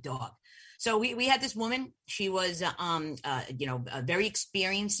do with the dog. So we had this woman. She was, very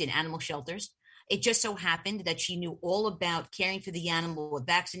experienced in animal shelters. It just so happened that she knew all about caring for the animal with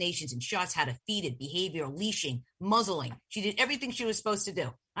vaccinations and shots, how to feed it, behavior, leashing, muzzling. She did everything she was supposed to do.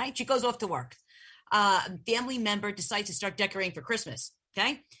 All right, she goes off to work. Family member decides to start decorating for Christmas.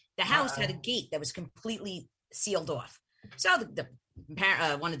 Okay, the house had a gate that was completely sealed off. So the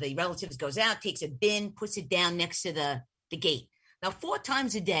one of the relatives goes out, takes a bin, puts it down next to the gate. Now, 4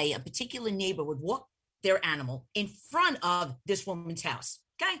 times a day, a particular neighbor would walk their animal in front of this woman's house.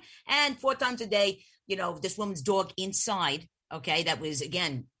 Okay. And 4 times a day, this woman's dog inside, okay, that was,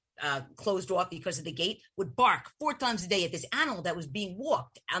 again, closed off because of the gate, would bark 4 times a day at this animal that was being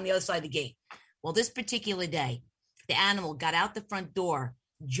walked on the other side of the gate. Well, this particular day, the animal got out the front door,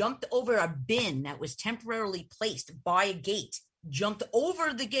 jumped over a bin that was temporarily placed by a gate, jumped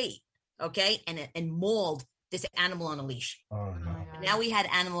over the gate, okay, and mauled this animal on a leash. Oh, no. Now we had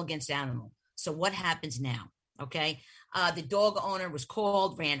animal against animal. So what happens now? Okay. The dog owner was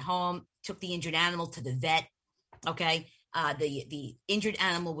called, ran home, took the injured animal to the vet. Okay. The injured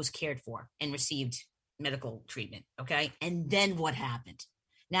animal was cared for and received medical treatment. Okay. And then what happened?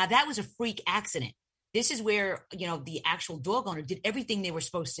 Now that was a freak accident. This is where, the actual dog owner did everything they were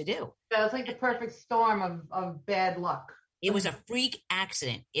supposed to do. That was like the perfect storm of bad luck. It was a freak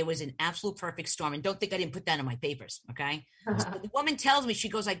accident. It was an absolute perfect storm. And don't think I didn't put that in my papers, okay? So the woman tells me, she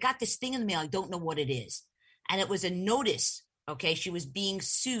goes, I got this thing in the mail. I don't know what it is. And it was a notice, okay? She was being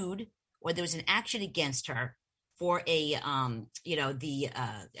sued, or there was an action against her for a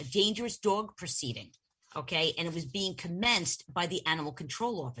dangerous dog proceeding, okay? And it was being commenced by the animal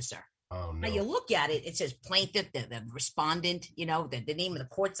control officer. Oh, no. Now you look at it, it says plaintiff, the respondent, the name of the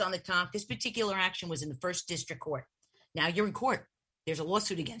court's on the top. This particular action was in the 1st District Court. Now you're in court. There's a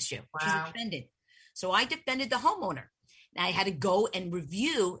lawsuit against you. Wow. She's a defendant. So I defended the homeowner. Now I had to go and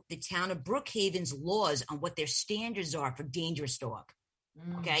review the town of Brookhaven's laws on what their standards are for dangerous dog.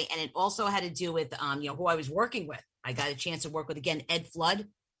 Okay. And it also had to do with, who I was working with. I got a chance to work with, again, Ed Flood,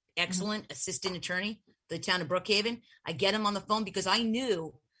 excellent assistant attorney for the town of Brookhaven. I get him on the phone because I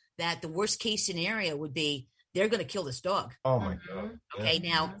knew that the worst case scenario would be they're going to kill this dog. Oh my God. Okay.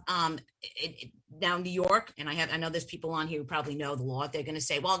 Now, now New York, and I know there's people on here who probably know the law. They're going to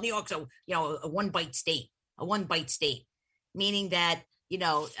say, well, New York's a one bite state, meaning that,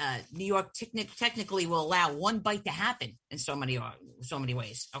 New York technically will allow one bite to happen in so many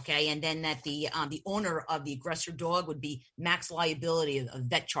ways. Okay. And then that the owner of the aggressor dog would be max liability of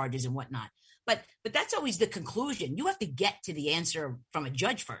vet charges and whatnot. But that's always the conclusion. You have to get to the answer from a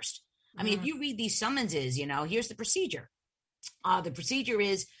judge first. I mean, if you read these summonses, here's the procedure. The procedure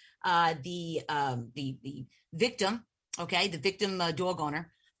is the victim, the victim dog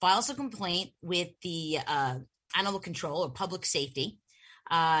owner files a complaint with the animal control or public safety.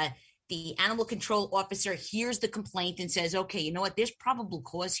 The animal control officer hears the complaint and says, okay, you know what? There's probable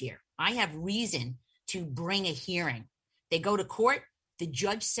cause here. I have reason to bring a hearing. They go to court. The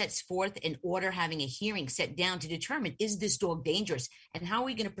judge sets forth an order having a hearing set down to determine, is this dog dangerous? And how are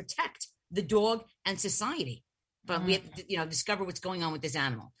we going to protect the dog and society? But we have to, discover what's going on with this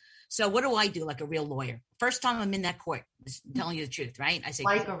animal. So what do I do like a real lawyer? First time I'm in that court, just telling you the truth, right? I say,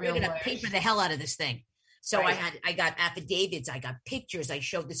 like a real we're going to lawyer. paper the hell out of this thing. So Right. I got affidavits, I got pictures, I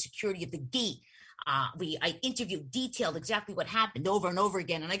showed the security of the gate. I interviewed, detailed exactly what happened over and over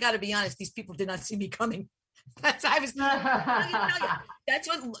again. And I got to be honest, these people did not see me coming. That's what.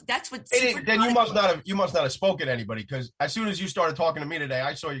 Then you must not have spoken to anybody, because as soon as you started talking to me today,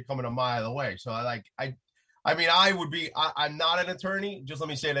 I saw you coming a mile away. So I'm not an attorney. Just let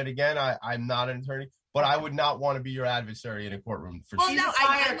me say that again. I'm not an attorney, but I would not want to be your adversary in a courtroom.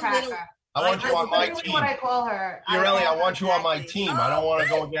 I want you on my team. What I call her. Fiorelli, I want you on my team. I don't want to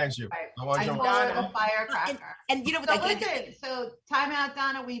go against you. I want you call her a firecracker. And you know what? So listen, so time out,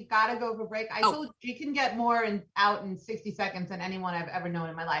 Donna. We've got to go for break. I told you can get more out in 60 seconds than anyone I've ever known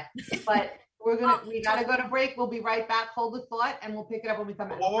in my life. But we got to go to break. We'll be right back. Hold the thought, and we'll pick it up when we come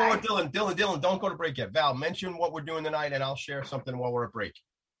back. Whoa, Dylan, don't go to break yet. Val, mention what we're doing tonight, and I'll share something while we're at break.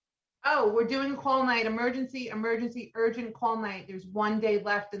 Oh, we're doing call night, emergency, urgent call night. There's 1 day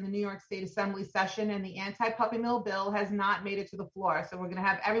left in the New York State Assembly session, and the anti-puppy mill bill has not made it to the floor. So we're going to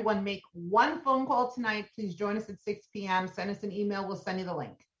have everyone make one phone call tonight. Please join us at 6 p.m. Send us an email. We'll send you the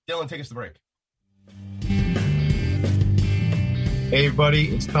link. Dylan, take us to break. Hey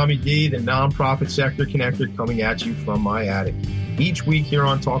everybody, it's Tommy D, the nonprofit sector connector, coming at you from my attic. Each week here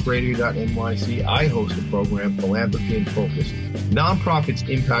on talkradio.nyc, I host a program, Philanthropy in Focus. Nonprofits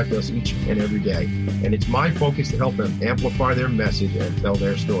impact us each and every day, and it's my focus to help them amplify their message and tell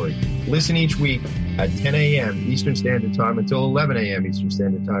their story. Listen each week at 10 a.m. Eastern Standard Time until 11 a.m. Eastern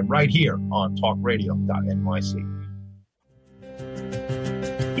Standard Time, right here on talkradio.nyc.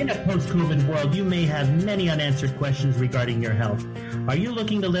 In a post-COVID world, you may have many unanswered questions regarding your health. Are you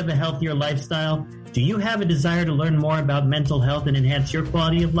looking to live a healthier lifestyle? Do you have a desire to learn more about mental health and enhance your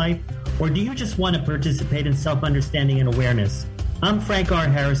quality of life? Or do you just want to participate in self-understanding and awareness? I'm Frank R.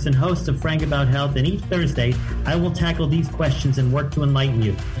 Harrison, host of Frank About Health, and each Thursday, I will tackle these questions and work to enlighten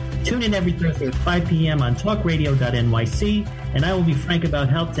you. Tune in every Thursday at 5 p.m. on talkradio.nyc, and I will be frank about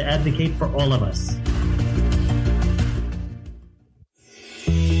health to advocate for all of us.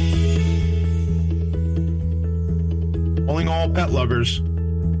 Calling all pet lovers.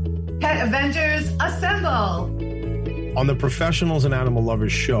 Pet Avengers, assemble! On the Professionals and Animal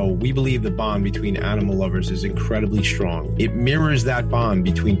Lovers show, we believe the bond between animal lovers is incredibly strong. It mirrors that bond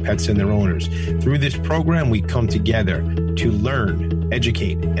between pets and their owners. Through this program, we come together to learn,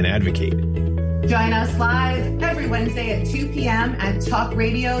 educate, and advocate. Join us live every Wednesday at 2 p.m. at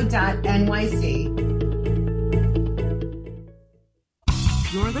talkradio.nyc.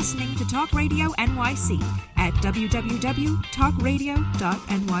 You're listening to Talk Radio NYC at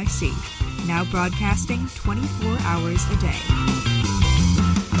www.talkradio.nyc. Now broadcasting 24 hours a day.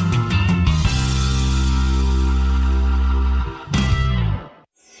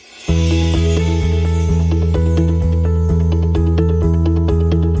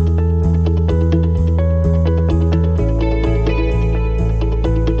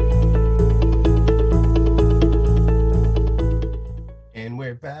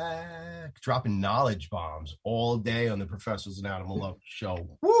 Dropping knowledge bombs all day on the Professionals and Animal Love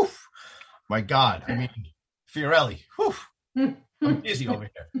show. Woof! My God. I mean, Fiorelli. Woof! I'm busy over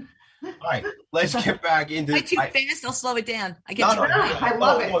here. All right, let's get back into. Am I too fast? I'll slow it down. I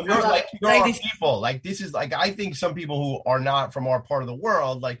love it. You're our people. Like, this is like, I think some people who are not from our part of the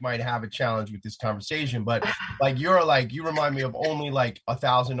world like might have a challenge with this conversation, but like you remind me of only like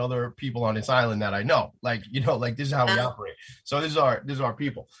 1,000 other people on this island that I know. Like, like this is how we operate. So this is our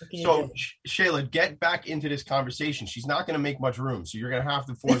people. So Shayla, get back into this conversation. She's not going to make much room, so you're going to have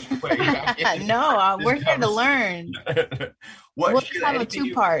to force your way back into No, we're here to learn. We'll have a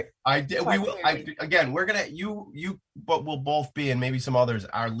two-part. I we will. Again, we're gonna but we'll both be, and maybe some others,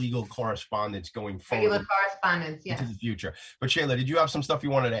 our legal correspondents going forward. Regular correspondence, yes. Into the future. But Shayla, did you have some stuff you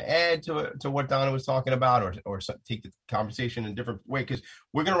wanted to add to what Donna was talking about, or take the conversation in a different way? Because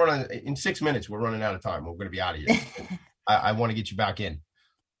we're gonna run in 6 minutes. We're running out of time. We're gonna be out of here. I want to get you back in.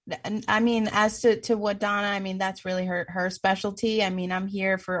 I mean, as to what Donna, I mean, that's really her specialty. I mean, I'm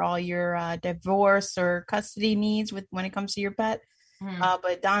here for all your divorce or custody needs when it comes to your pet.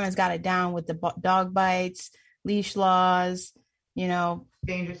 But Donna's got it down with the dog bites, leash laws,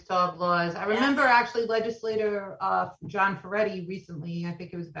 dangerous dog laws. I remember actually legislator John Ferretti recently, I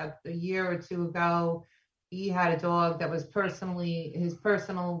think it was about a year or two ago, he had a dog that was his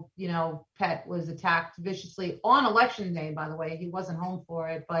personal, pet was attacked viciously on election day, by the way. He wasn't home for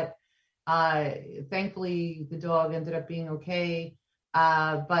it, but thankfully the dog ended up being okay.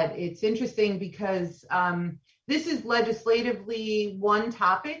 But it's interesting because this is legislatively one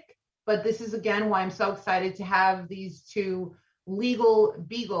topic, but this is, again, why I'm so excited to have these two legal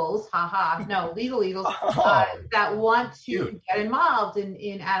eagles that want to get involved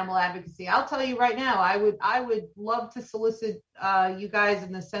in animal advocacy. I'll tell you right now, I would love to solicit you guys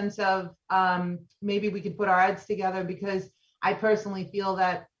in the sense of maybe we could put our heads together, because I personally feel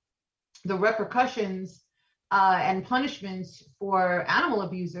that the repercussions and punishments for animal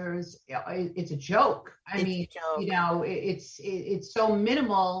abusers, it's a joke. It's so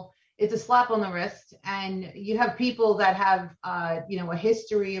minimal. It's a slap on the wrist, and you have people that have, a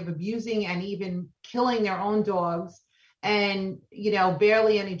history of abusing and even killing their own dogs, and,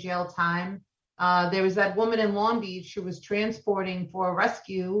 barely any jail time. There was that woman in Long Beach who was transporting for a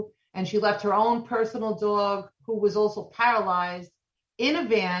rescue, and she left her own personal dog, who was also paralyzed, in a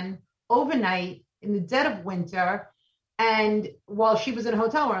van overnight in the dead of winter, and while she was in a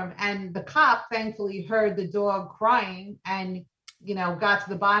hotel room, and the cop thankfully heard the dog crying and got to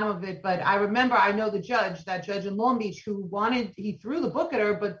the bottom of it. But I know that judge in Long Beach, he threw the book at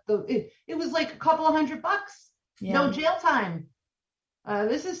her, but it was like a couple of $100, no jail time.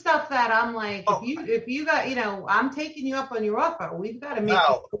 This is stuff that I'm like, if you got, I'm taking you up on your offer. We've got to make it.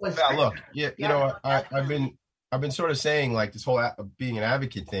 Look, I've been sort of saying, like, this whole being an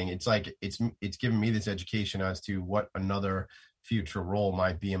advocate thing. It's like, it's given me this education as to what another future role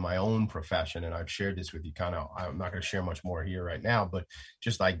might be in my own profession. And I've shared this with you I'm not going to share much more here right now, but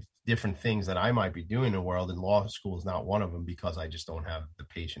just like different things that I might be doing in the world, and law school is not one of them, because I just don't have the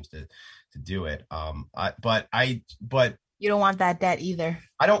patience to do it. But you don't want that debt either.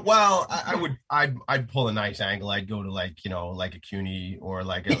 I don't. Well, I'd pull a nice angle. I'd go to like a CUNY or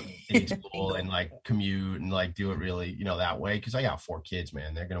like a state school and like commute and like do it really, that way. Cause I got 4 kids,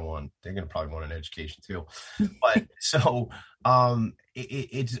 man. They're going to probably want an education too. But so,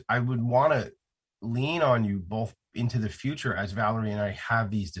 I would want to lean on you both into the future as Valerie and I have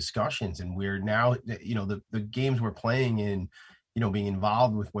these discussions, and we're now, the games we're playing in, being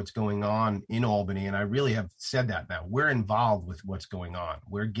involved with what's going on in Albany. And I really have said that now. We're involved with what's going on.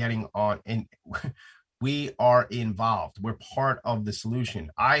 We're getting on, and we are involved. We're part of the solution.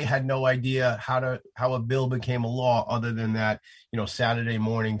 I had no idea how a bill became a law, other than that, Saturday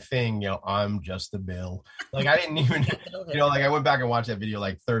morning thing, I'm just a bill. Like, I didn't even, like, I went back and watched that video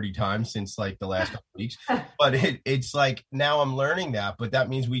like 30 times since like the last couple of weeks, but it's like, now I'm learning that, but that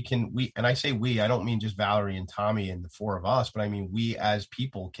means and I say we, I don't mean just Valerie and Tommy and the 4 of us, but I mean, we as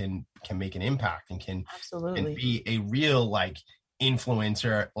people can make an impact and can be a real like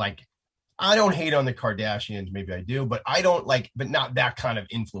influencer. Like, I don't hate on the Kardashians. Maybe I do, but I don't but not that kind of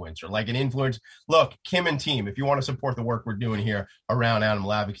influencer. Like an influence. Look, Kim and team, if you want to support the work we're doing here around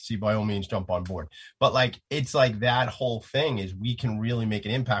animal advocacy, by all means, jump on board. But like, it's like that whole thing is we can really make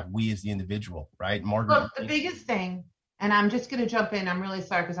an impact. We as the individual, right? Margaret. Look, the biggest thing, and I'm just going to jump in. I'm really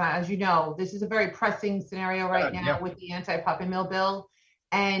sorry, because as you know, this is a very pressing scenario right now with the anti-puppy mill bill.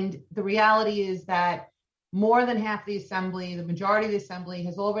 And the reality is that more than half the assembly, the majority of the assembly,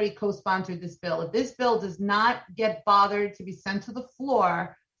 has already co-sponsored this bill. If this bill does not get bothered to be sent to the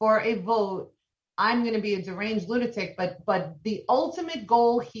floor for a vote, I'm going to be a deranged lunatic. But the ultimate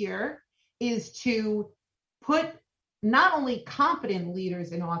goal here is to put not only competent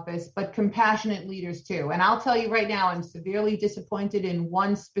leaders in office, but compassionate leaders too. And I'll tell you right now, I'm severely disappointed in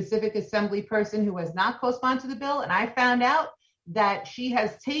one specific assembly person who has not co-sponsored the bill. And I found out that she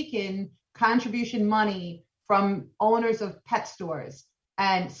has taken contribution money from owners of pet stores,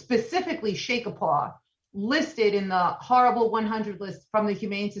 and specifically Shake a Paw, listed in the horrible 100 list from the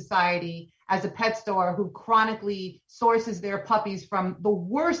Humane Society as a pet store who chronically sources their puppies from the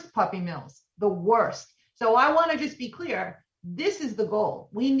worst puppy mills, the worst. So I want to just be clear, this is the goal.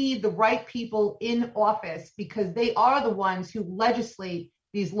 We need the right people in office, because they are the ones who legislate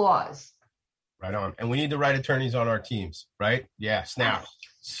these laws. Right on. And we need the right attorneys on our teams, right? Yeah, snaps.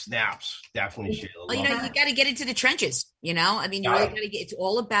 Definitely, Sheila. Well, you got to get into the trenches, I mean, you really got to get, it's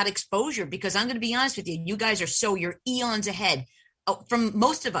all about exposure, because I'm going to be honest with you, you guys you're eons ahead from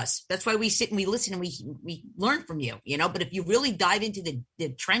most of us. That's why we sit and we listen and we learn from you, but if you really dive into the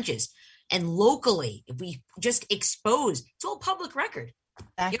trenches and locally, if we just expose, it's all public record.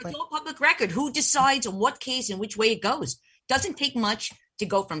 Exactly. It's all public record. Who decides on what case and which way it goes? Doesn't take much to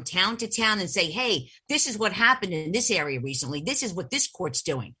go from town to town and say, hey, this is what happened in this area recently. This is what this court's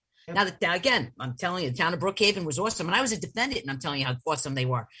doing. Yep. Now, again, I'm telling you, the town of Brookhaven was awesome. And I was a defendant, and I'm telling you how awesome they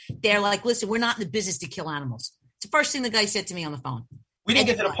were. They're like, listen, we're not in the business to kill animals. It's the first thing the guy said to me on the phone. We didn't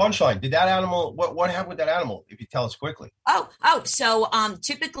get to the punchline. Did that animal, what happened with that animal, if you tell us quickly? So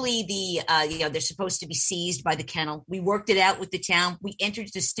typically they're supposed to be seized by the kennel. We worked it out with the town. We entered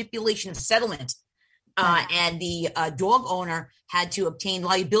the stipulation of settlement. And the dog owner had to obtain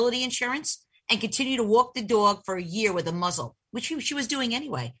liability insurance and continue to walk the dog for a year with a muzzle, which she was doing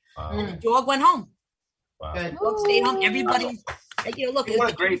anyway. And the dog went home. Wow. The dog stayed home. Everybody, look,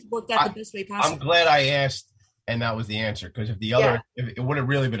 it worked out the best way possible. I'm glad I asked, and that was the answer. Because if it would have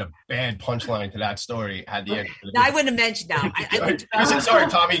really been a bad punchline to that story had the answer. No, I wouldn't have mentioned that. I said, sorry,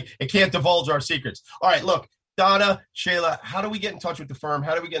 Tommy, it can't divulge our secrets. All right, look. Donna, Shayla, how do we get in touch with the firm?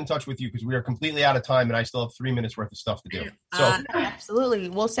 How do we get in touch with you? Because we are completely out of time and I still have 3 minutes worth of stuff to do. So absolutely.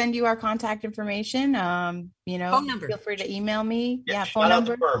 We'll send you our contact information. Phone number. Feel free to email me. Phone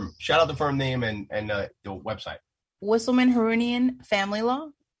number. Shout out the firm name and the website. Wisselman Harunian Family Law.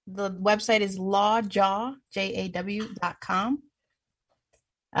 The website is lawjaw.com.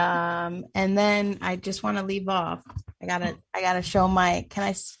 And then I just want to leave off. I gotta show my. Can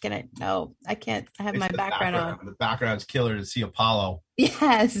I? No, I can't. I have my background on. The background's killer to see Apollo.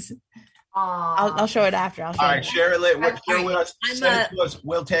 Yes. I'll show it after. All right, share it with us. Send it to us.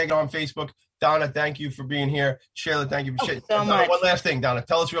 We'll tag it on Facebook. Donna, thank you for being here. Shayla, thank you for sharing. So much. One last thing, Donna.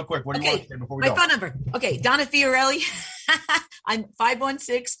 Tell us real quick. What do you want to say before we go? My phone number. Okay, Donna Fiorelli. I'm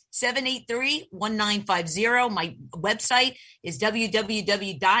 516-783-1950. My website is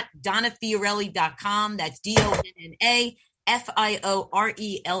www.donnafiorelli.com. That's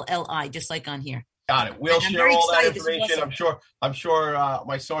DONNAFIORELLI, just like on here. Got it. We'll share all that information. I'm sure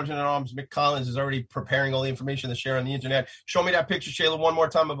my Sergeant at Arms, Mick Collins, is already preparing all the information to share on the internet. Show me that picture, Shayla, one more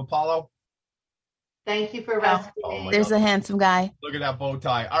time of Apollo. Thank you for rescuing me. There's a handsome guy. Look at that bow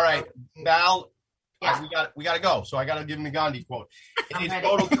tie. All right, Val. Yeah. We got to go. So I got to give him the Gandhi quote. In his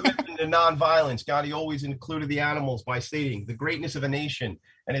total commitment to nonviolence, Gandhi always included the animals by stating, the greatness of a nation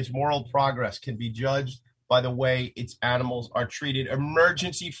and its moral progress can be judged by the way its animals are treated.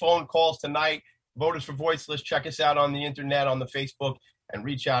 Emergency phone calls tonight. Voters for Voiceless. Check us out on the internet, on the Facebook, and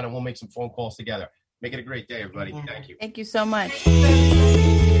reach out and we'll make some phone calls together. Make it a great day, everybody. Thank you. Thank you so much.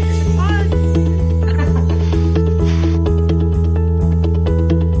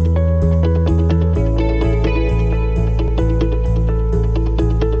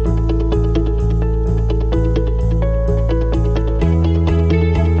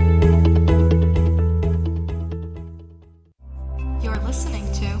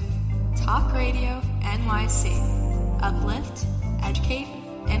 Uplift, educate,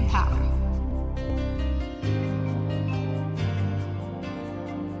 empower.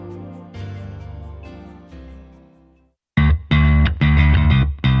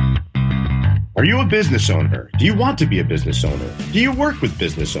 Are you a business owner? Do you want to be a business owner? Do you work with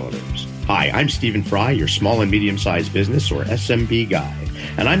business owners? Hi, I'm Stephen Fry, your small and medium-sized business or SMB guy,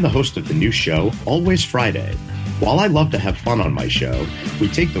 and I'm the host of the new show, Always Friday. While I love to have fun on my show, we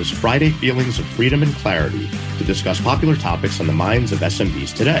take those Friday feelings of freedom and clarity to discuss popular topics on the minds of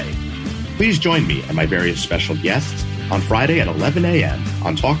SMBs today. Please join me and my various special guests on Friday at 11 a.m.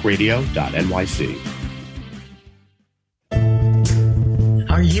 on talkradio.nyc.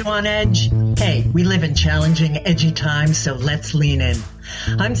 Are you on edge? Hey, we live in challenging, edgy times, so let's lean in.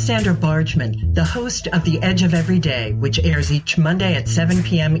 I'm Sandra Bargman, the host of The Edge of Every Day, which airs each Monday at 7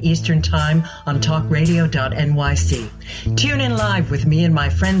 p.m. Eastern Time on talkradio.nyc. Tune in live with me and my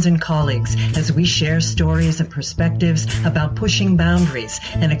friends and colleagues as we share stories and perspectives about pushing boundaries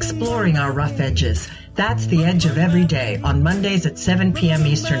and exploring our rough edges. That's The Edge of Every Day on Mondays at 7 p.m.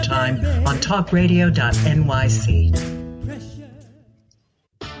 Eastern Time on talkradio.nyc.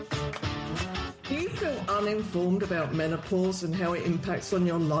 Uninformed about menopause and how it impacts on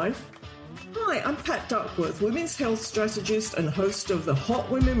your life? Hi, I'm Pat Duckworth, women's health strategist and host of the Hot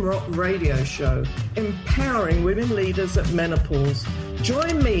Women Rock radio show, empowering women leaders at menopause.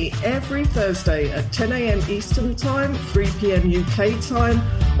 Join me every Thursday at 10 a.m. Eastern Time, 3 p.m. UK time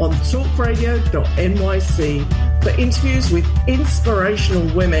on talkradio.nyc. for interviews with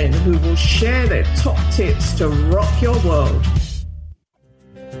inspirational women who will share their top tips to rock your world.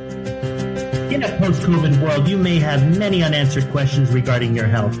 In a post-COVID world, you may have many unanswered questions regarding your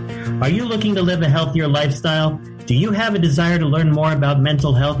health. Are you looking to live a healthier lifestyle? Do you have a desire to learn more about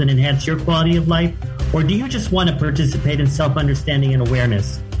mental health and enhance your quality of life? Or do you just want to participate in self-understanding and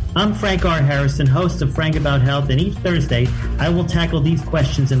awareness? I'm Frank R. Harrison, host of Frank About Health, and each Thursday, I will tackle these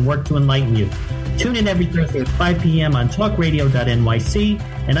questions and work to enlighten you. Tune in every Thursday at 5 p.m. on talkradio.nyc,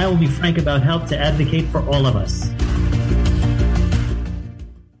 and I will be Frank About Health to advocate for all of us.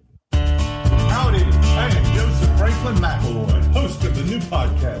 Howdy, I am Joseph Franklin McElroy, host of the new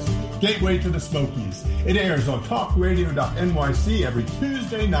podcast, Gateway to the Smokies. It airs on talkradio.nyc every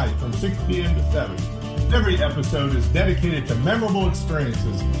Tuesday night from 6 p.m. to 7. Every episode is dedicated to memorable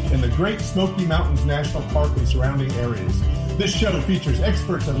experiences in the Great Smoky Mountains National Park and surrounding areas. This show features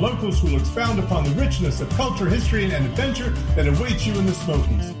experts and locals who will expound upon the richness of culture, history, and adventure that awaits you in the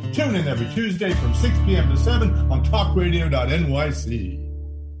Smokies. Tune in every Tuesday from 6 p.m. to 7 on talkradio.nyc.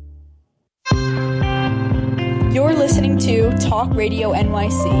 You're listening to Talk Radio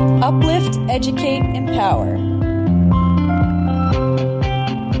NYC. Uplift, educate, empower.